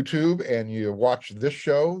go to YouTube and you watch this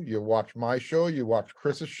show, you watch my show, you watch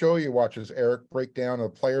Chris's show, you watch his Eric breakdown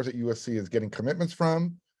of players that USC is getting commitments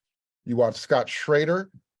from. You watch Scott Schrader.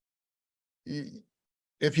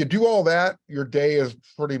 If you do all that, your day is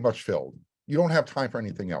pretty much filled. You don't have time for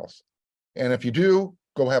anything else. And if you do,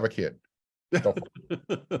 go have a kid.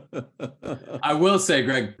 I will say,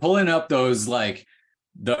 Greg, pulling up those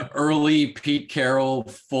the early Pete Carroll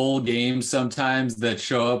full games sometimes that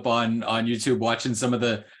show up on YouTube, watching some of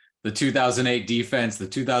the 2008 defense, the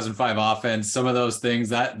 2005 offense, some of those things,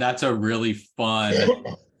 that's a really fun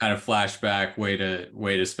kind of flashback way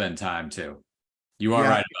to spend time too. You are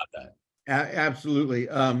right about that. Absolutely.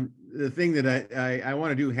 The thing that I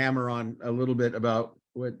want to do hammer on a little bit about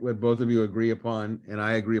what both of you agree upon, and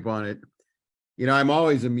I agree upon it. I'm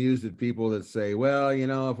always amused at people that say, well,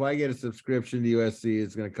 if I get a subscription to USC,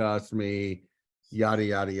 it's going to cost me yada,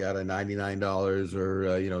 yada, yada, $99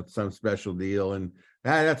 or, some special deal. And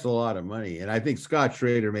that's a lot of money. And I think Scott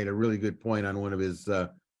Schrader made a really good point on one of his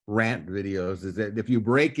rant videos, is that if you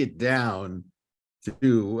break it down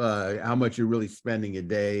to how much you're really spending a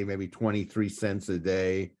day, maybe 23 cents a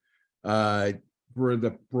day, for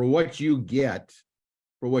what you get,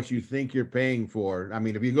 for what you think you're paying for. I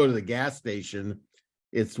mean, if you go to the gas station,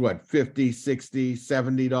 it's what, $50, $60,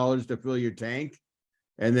 $70 to fill your tank.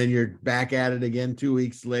 And then you're back at it again 2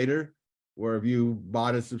 weeks later. Where if you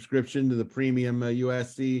bought a subscription to the premium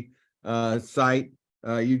USC site,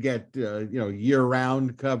 you get,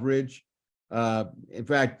 year-round coverage. In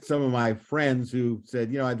fact, some of my friends who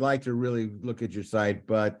said, I'd like to really look at your site,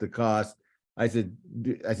 but the cost, I said,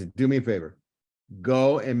 do me a favor,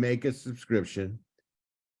 go and make a subscription.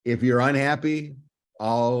 If you're unhappy,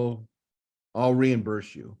 I'll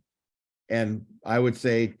reimburse you. And I would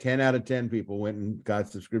say 10 out of 10 people went and got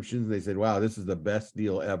subscriptions. They said, wow, this is the best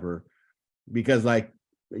deal ever. Because like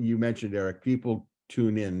you mentioned, Eric, people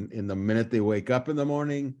tune in the minute they wake up in the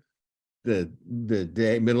morning, the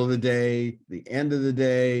day, middle of the day, the end of the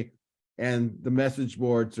day. And the message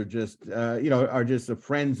boards are just, are just a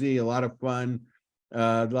frenzy, a lot of fun.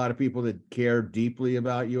 A lot of people that care deeply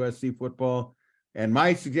about USC football. And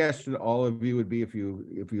my suggestion to all of you would be, if you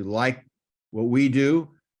like what we do,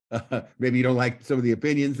 maybe you don't like some of the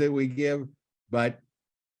opinions that we give, but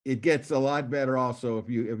it gets a lot better also if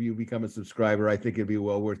you become a subscriber. I think it'd be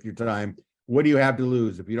well worth your time. What do you have to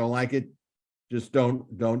lose? If you don't like it, just don't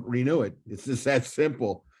renew it. It's just that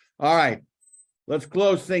simple. All right, let's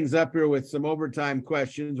close things up here with some overtime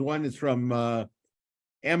questions. One is from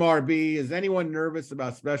MRB, is anyone nervous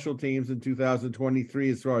about special teams in 2023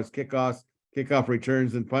 as far as kickoff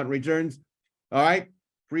returns and punt returns? All right,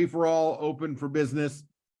 free for all, open for business.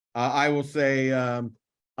 I will say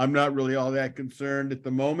I'm not really all that concerned at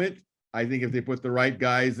the moment. I think if they put the right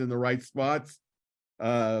guys in the right spots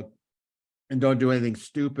and don't do anything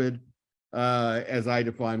stupid, as I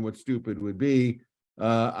define what stupid would be,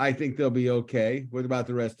 I think they'll be okay. What about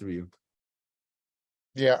the rest of you?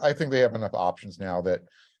 Yeah, I think they have enough options now that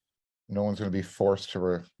no one's going to be forced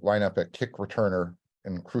to line up at kick returner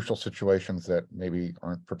in crucial situations that maybe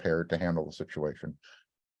aren't prepared to handle the situation.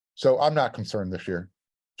 So I'm not concerned this year.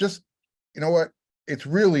 Just, you know what? It's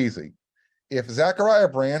real easy. If Zachariah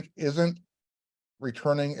Branch isn't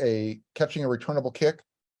catching a returnable kick,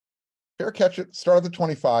 fair catch it, start at the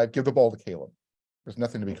 25, give the ball to Caleb. There's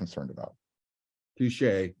nothing to be concerned about.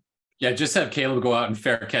 Touche. Yeah, just have Caleb go out and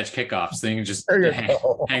fair catch kickoffs. Then you can just There you hang,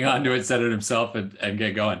 go. hang on to it, set it himself, and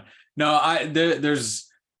get going. No, there's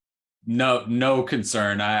no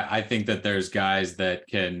concern. I think that there's guys that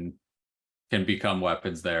can become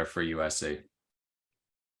weapons there for USC.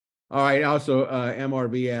 All right. Also,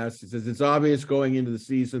 MRB asks, it says it's obvious going into the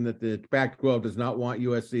season that the Pac-12 does not want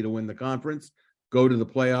USC to win the conference, go to the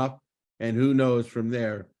playoff, and who knows from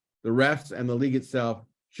there. The refs and the league itself,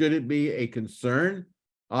 should it be a concern?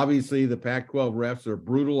 Obviously, the Pac-12 refs are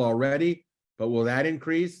brutal already, but will that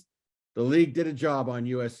increase? The league did a job on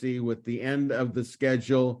USC with the end of the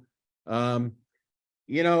schedule. I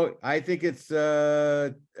think it's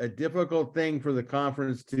a difficult thing for the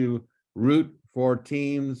conference to root for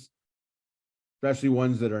teams, especially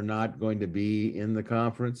ones that are not going to be in the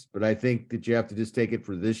conference. But I think that you have to just take it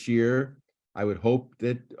for this year. I would hope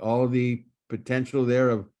that all of the potential there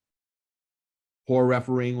of poor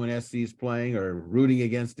refereeing when SC is playing or rooting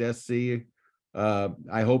against SC,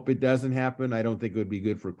 I hope it doesn't happen. I don't think it would be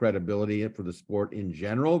good for credibility for the sport in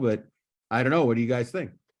general, but I don't know. What do you guys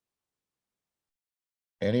think?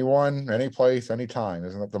 Anyone, any place, anytime.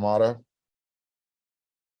 Isn't that the motto?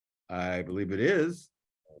 I believe it is.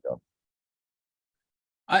 There you go.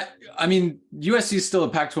 I mean, USC is still a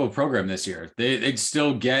Pac-12 program this year. They'd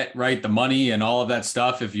still get the money and all of that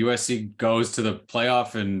stuff if USC goes to the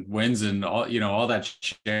playoff and wins and all that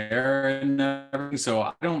share and everything. So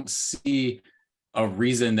I don't see a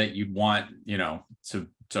reason that you'd want to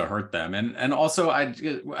hurt them. And also I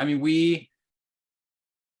mean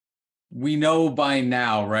we know by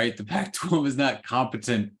now, right? The Pac-12 is not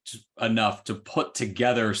competent enough to put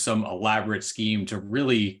together some elaborate scheme to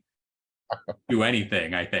really do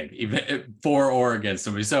anything, I think, even for or against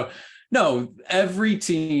somebody. So no, every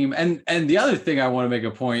team, and the other thing I want to make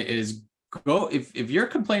a point is if you're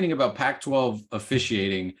complaining about Pac-12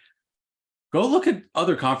 officiating, go look at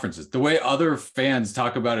other conferences, the way other fans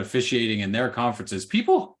talk about officiating in their conferences.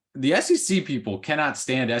 The SEC people cannot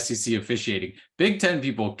stand SEC officiating. Big Ten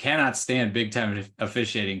people cannot stand Big Ten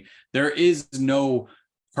officiating. There is no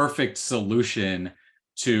perfect solution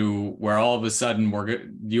to where all of a sudden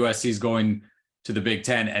USC is going to the Big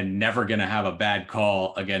Ten and never going to have a bad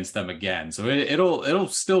call against them again. So it'll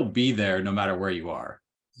still be there no matter where you are.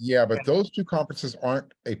 Yeah, but those two conferences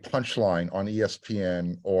aren't a punchline on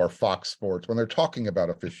ESPN or Fox Sports when they're talking about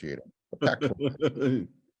officiating.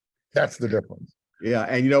 That's the difference. Yeah,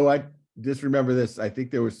 and you know what? Just remember this. I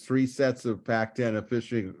think there was 3 sets of Pac-10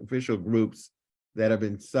 official groups that have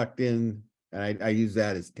been sucked in, and I use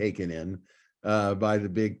that as taken in by the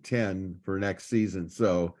Big Ten for next season.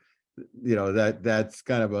 So, that's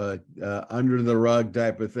kind of a under the rug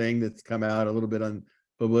type of thing that's come out a little bit on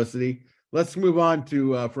publicity. Let's move on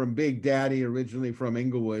to from Big Daddy, originally from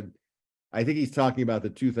Inglewood. I think he's talking about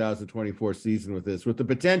the 2024 season with this. With the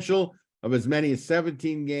potential of as many as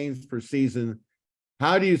 17 games per season,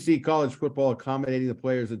 how do you see college football accommodating the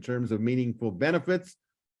players in terms of meaningful benefits,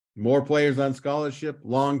 more players on scholarship,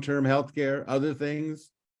 long-term health care, other things?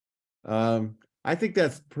 I think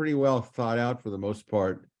that's pretty well thought out for the most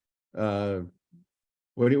part. What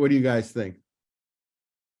do you guys think?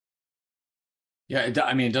 Yeah, it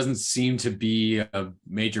doesn't seem to be a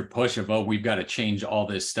major push of, we've got to change all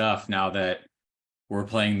this stuff now that we're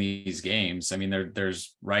playing these games. I mean,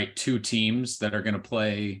 there's 2 teams that are going to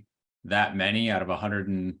play that many out of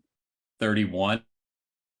 131.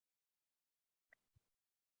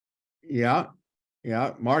 Yeah.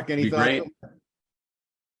 Mark, any thoughts? Great.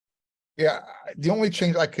 Yeah, the only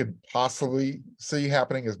change I could possibly see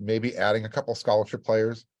happening is maybe adding a couple scholarship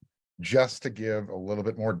players just to give a little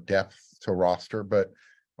bit more depth to roster. But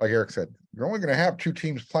like Eric said, you're only going to have 2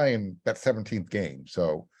 teams playing that 17th game.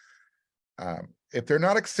 So if they're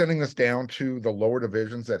not extending this down to the lower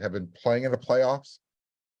divisions that have been playing in the playoffs,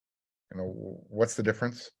 what's the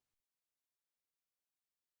difference?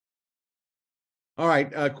 All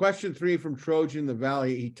right, question 3 from Trojan the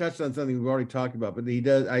Valley. He touched on something we've already talked about, but he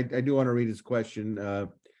does. I do want to read his question.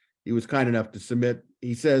 He was kind enough to submit.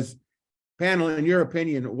 He says, "Panel, in your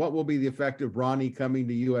opinion, what will be the effect of Bronny coming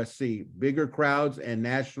to USC? Bigger crowds and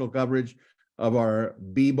national coverage of our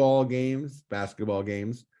b-ball games, basketball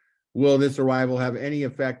games. Will this arrival have any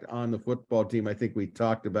effect on the football team?" I think we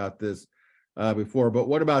talked about this before, but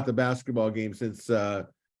what about the basketball game? Since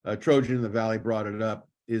Trojan in the Valley brought it up,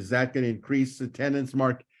 is that going to increase attendance?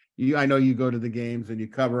 Mark, I know you go to the games and you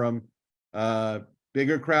cover them.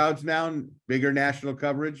 Bigger crowds now, bigger national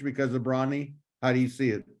coverage because of Bronny. How do you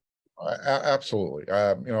see it? Absolutely.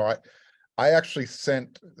 I actually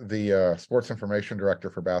sent the sports information director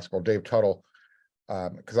for basketball, Dave Tuttle,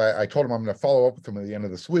 because I told him I'm going to follow up with him at the end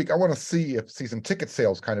of this week. I want to see if season ticket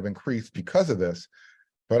sales kind of increased because of this.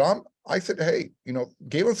 But I said, hey,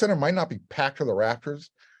 Galen Center might not be packed to the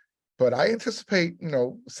rafters, but I anticipate,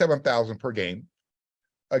 7,000 per game,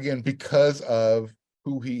 again, because of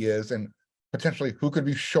who he is and potentially who could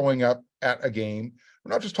be showing up at a game.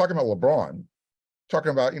 We're not just talking about LeBron,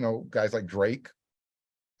 talking about, guys like Drake,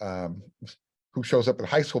 who shows up at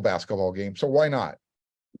high school basketball games. So why not?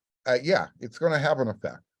 Yeah, it's going to have an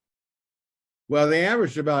effect. Well, they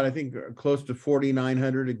averaged about, I think, close to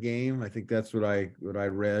 4,900 a game. I think that's what I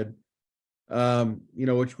read.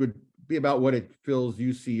 Which would be about what it fills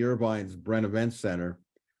UC Irvine's Brent Event Center.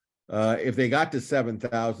 If they got to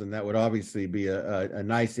 7,000, that would obviously be a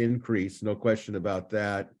nice increase, no question about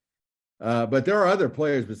that. But there are other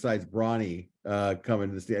players besides Bronny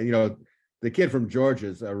coming to the the kid from Georgia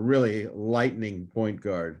is a really lightning point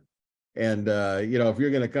guard. And if you're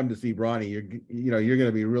going to come to see Bronny, you're going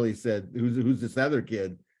to be really said, who's this other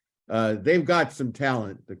kid? They've got some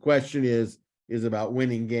talent. The question is about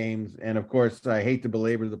winning games. And of course, I hate to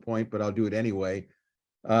belabor the point, but I'll do it anyway.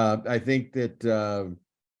 I think that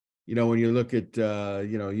when you look at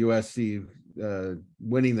USC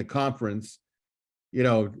winning the conference,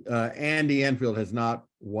 Andy Enfield has not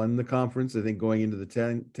won the conference, I think, going into the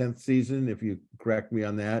 10th season, if you correct me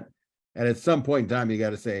on that. And at some point in time, you got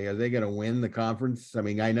to say, are they going to win the conference? I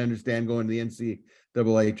mean, I understand going to the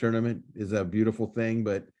NCAA tournament is a beautiful thing,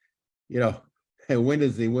 but, when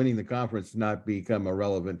does the winning the conference not become a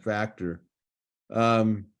relevant factor?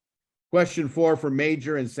 Question 4 from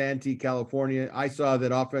Major in Santee, California. I saw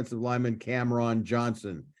that offensive lineman Cameron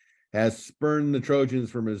Johnson has spurned the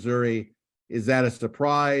Trojans for Missouri. Is that a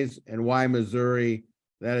surprise? And why Missouri?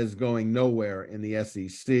 That is going nowhere in the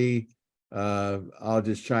SEC. I'll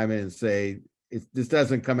just chime in and say this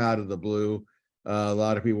doesn't come out of the blue. A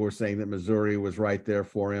lot of people were saying that Missouri was right there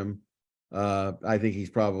for him. I think he's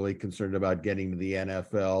probably concerned about getting to the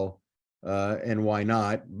NFL, and why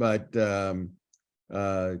not? But you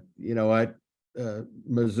know what?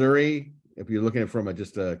 Missouri, if you're looking at it from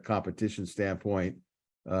just a competition standpoint,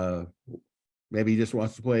 maybe he just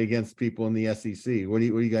wants to play against people in the SEC. What do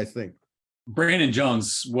you guys think? Brandon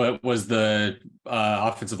Jones was the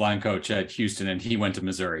offensive line coach at Houston, and he went to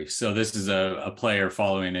Missouri. So this is a player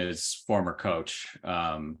following his former coach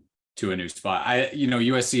to a new spot.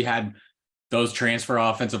 USC had those transfer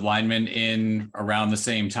offensive linemen in around the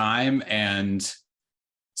same time, and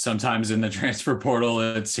sometimes in the transfer portal,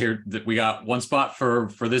 it's here that we got one spot for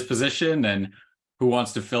this position, and who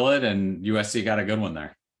wants to fill it, and USC got a good one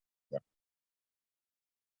there.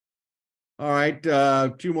 All right,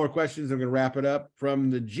 2 more questions. I'm going to wrap it up. From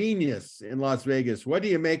the Genius in Las Vegas, what do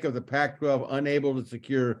you make of the Pac-12 unable to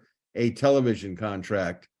secure a television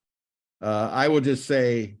contract? I will just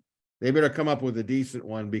say they better come up with a decent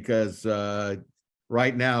one, because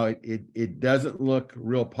right now it doesn't look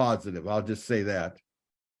real positive. I'll just say that.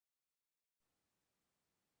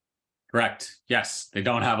 Correct. Yes, they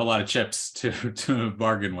don't have a lot of chips to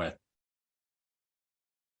bargain with.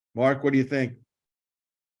 Mark, what do you think?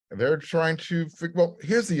 They're trying to well,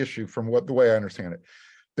 here's the issue from the way I understand it.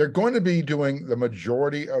 They're going to be doing the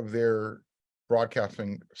majority of their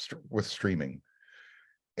broadcasting with streaming.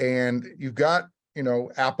 And you've got,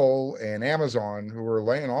 Apple and Amazon who are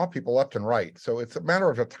laying off people left and right. So it's a matter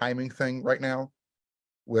of a timing thing right now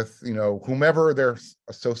with, whomever they're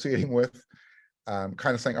associating with, kind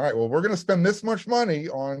of saying, all right, well, we're going to spend this much money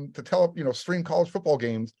to stream college football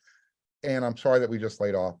games. And I'm sorry that we just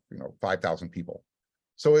laid off, 5,000 people.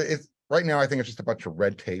 So it's right now, I think it's just a bunch of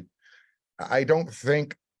red tape. I don't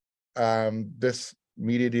think this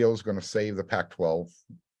media deal is going to save the Pac-12.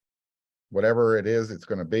 Whatever it is, it's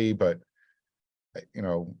going to be. But,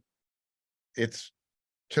 it's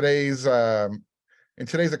today's in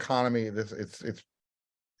today's economy, it's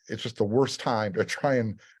just the worst time to try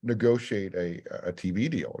and negotiate a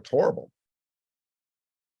TV deal. It's horrible.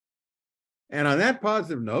 And on that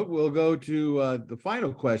positive note, we'll go to the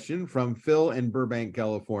final question from Phil in Burbank,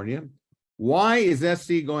 California. Why is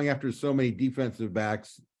SC going after so many defensive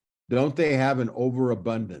backs? Don't they have an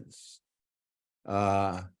overabundance?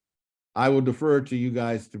 I will defer to you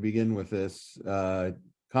guys to begin with this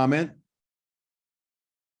comment.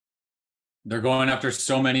 They're going after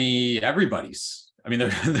so many everybody's. I mean,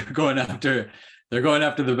 they're going after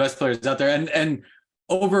the best players out there, and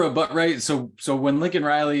over a but right. So when Lincoln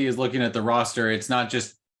Riley is looking at the roster, it's not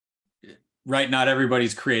just right. Not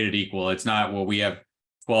everybody's created equal. It's not, well, we have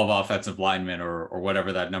 12 offensive linemen or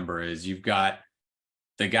whatever that number is. You've got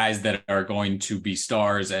the guys that are going to be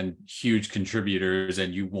stars and huge contributors,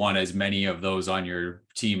 and you want as many of those on your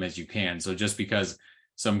team as you can. So just because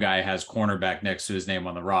some guy has cornerback next to his name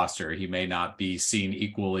on the roster, he may not be seen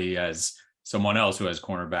equally as someone else who has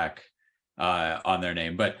cornerback on their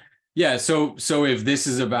name. But yeah, so if this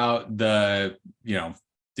is about the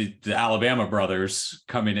Alabama brothers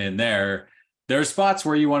coming in there are spots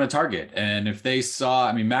where you want to target. And if they saw,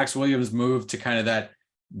 I mean, Max Williams moved to kind of that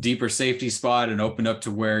deeper safety spot and opened up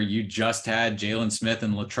to where you just had Jalen Smith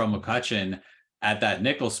and Latrell McCutcheon at that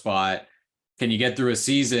nickel spot. Can you get through a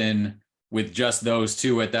season with just those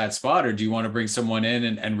two at that spot? Or do you want to bring someone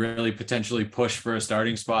in and really potentially push for a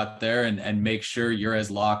starting spot there and make sure you're as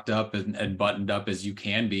locked up and buttoned up as you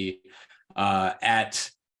can be at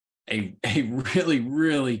a really,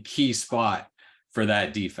 really key spot for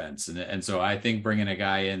that defense? And so I think bringing a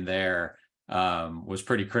guy in there was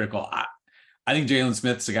pretty critical. I think Jalen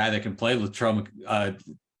Smith's a guy that can play. Latrell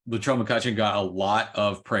McCutcheon got a lot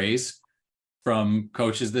of praise from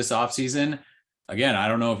coaches this offseason. Again, I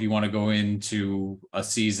don't know if you want to go into a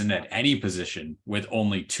season at any position with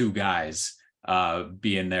only two guys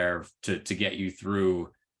being there to get you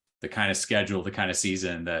through the kind of schedule, the kind of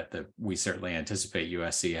season that we certainly anticipate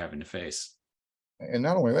USC having to face. And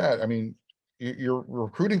not only that, I mean, you're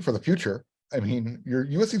recruiting for the future. I mean, your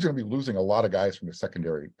USC is going to be losing a lot of guys from the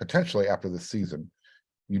secondary potentially after this season.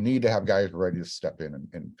 You need to have guys ready to step in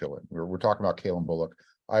and fill in. We're talking about Kalen Bullock.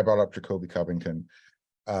 I brought up Jacoby Covington.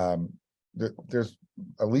 There's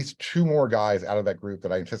at least two more guys out of that group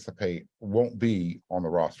that I anticipate won't be on the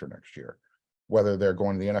roster next year, whether they're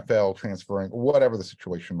going to the NFL, transferring, whatever the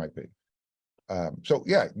situation might be. So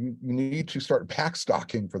yeah, you need to start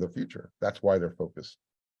backstocking for the future. That's why they're focused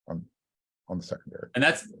on the secondary. And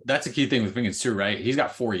that's a key thing with Fegans too, right? He's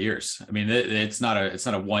got 4 years. I mean, it's not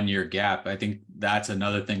a 1 year gap. I think that's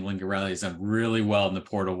another thing Lincoln Riley has done really well in the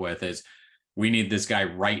portal with is we need this guy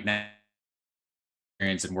right now,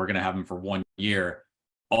 and we're going to have him for 1 year.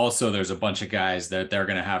 Also, there's a bunch of guys that they're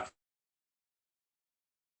going to have to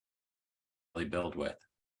really build with.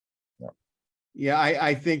 Yeah,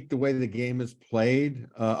 I think the way the game is played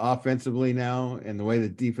offensively now and the way the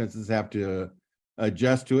defenses have to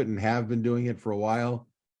adjust to it and have been doing it for a while,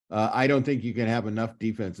 I don't think you can have enough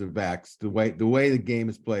defensive backs the way the game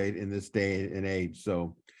is played in this day and age.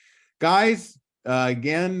 So, guys,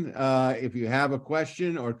 again, if you have a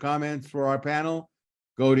question or comments for our panel,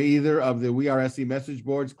 go to either of the We Are SC message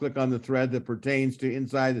boards, click on the thread that pertains to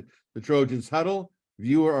Inside the Trojans Huddle,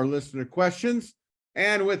 viewer or listener questions.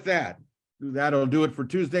 And with that'll do it for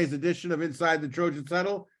Tuesday's edition of Inside the Trojans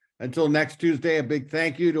Huddle. Until next Tuesday, a big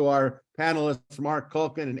thank you to our panelists, Mark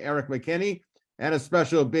Culkin and Eric McKinney, and a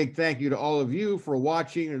special big thank you to all of you for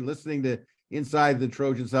watching and listening to Inside the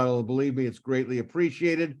Trojans Huddle. Believe me, it's greatly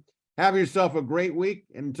appreciated. Have yourself a great week.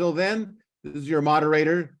 And until then, this is your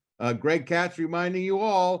moderator, Greg Katz, reminding you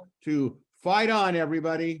all to fight on,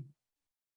 everybody.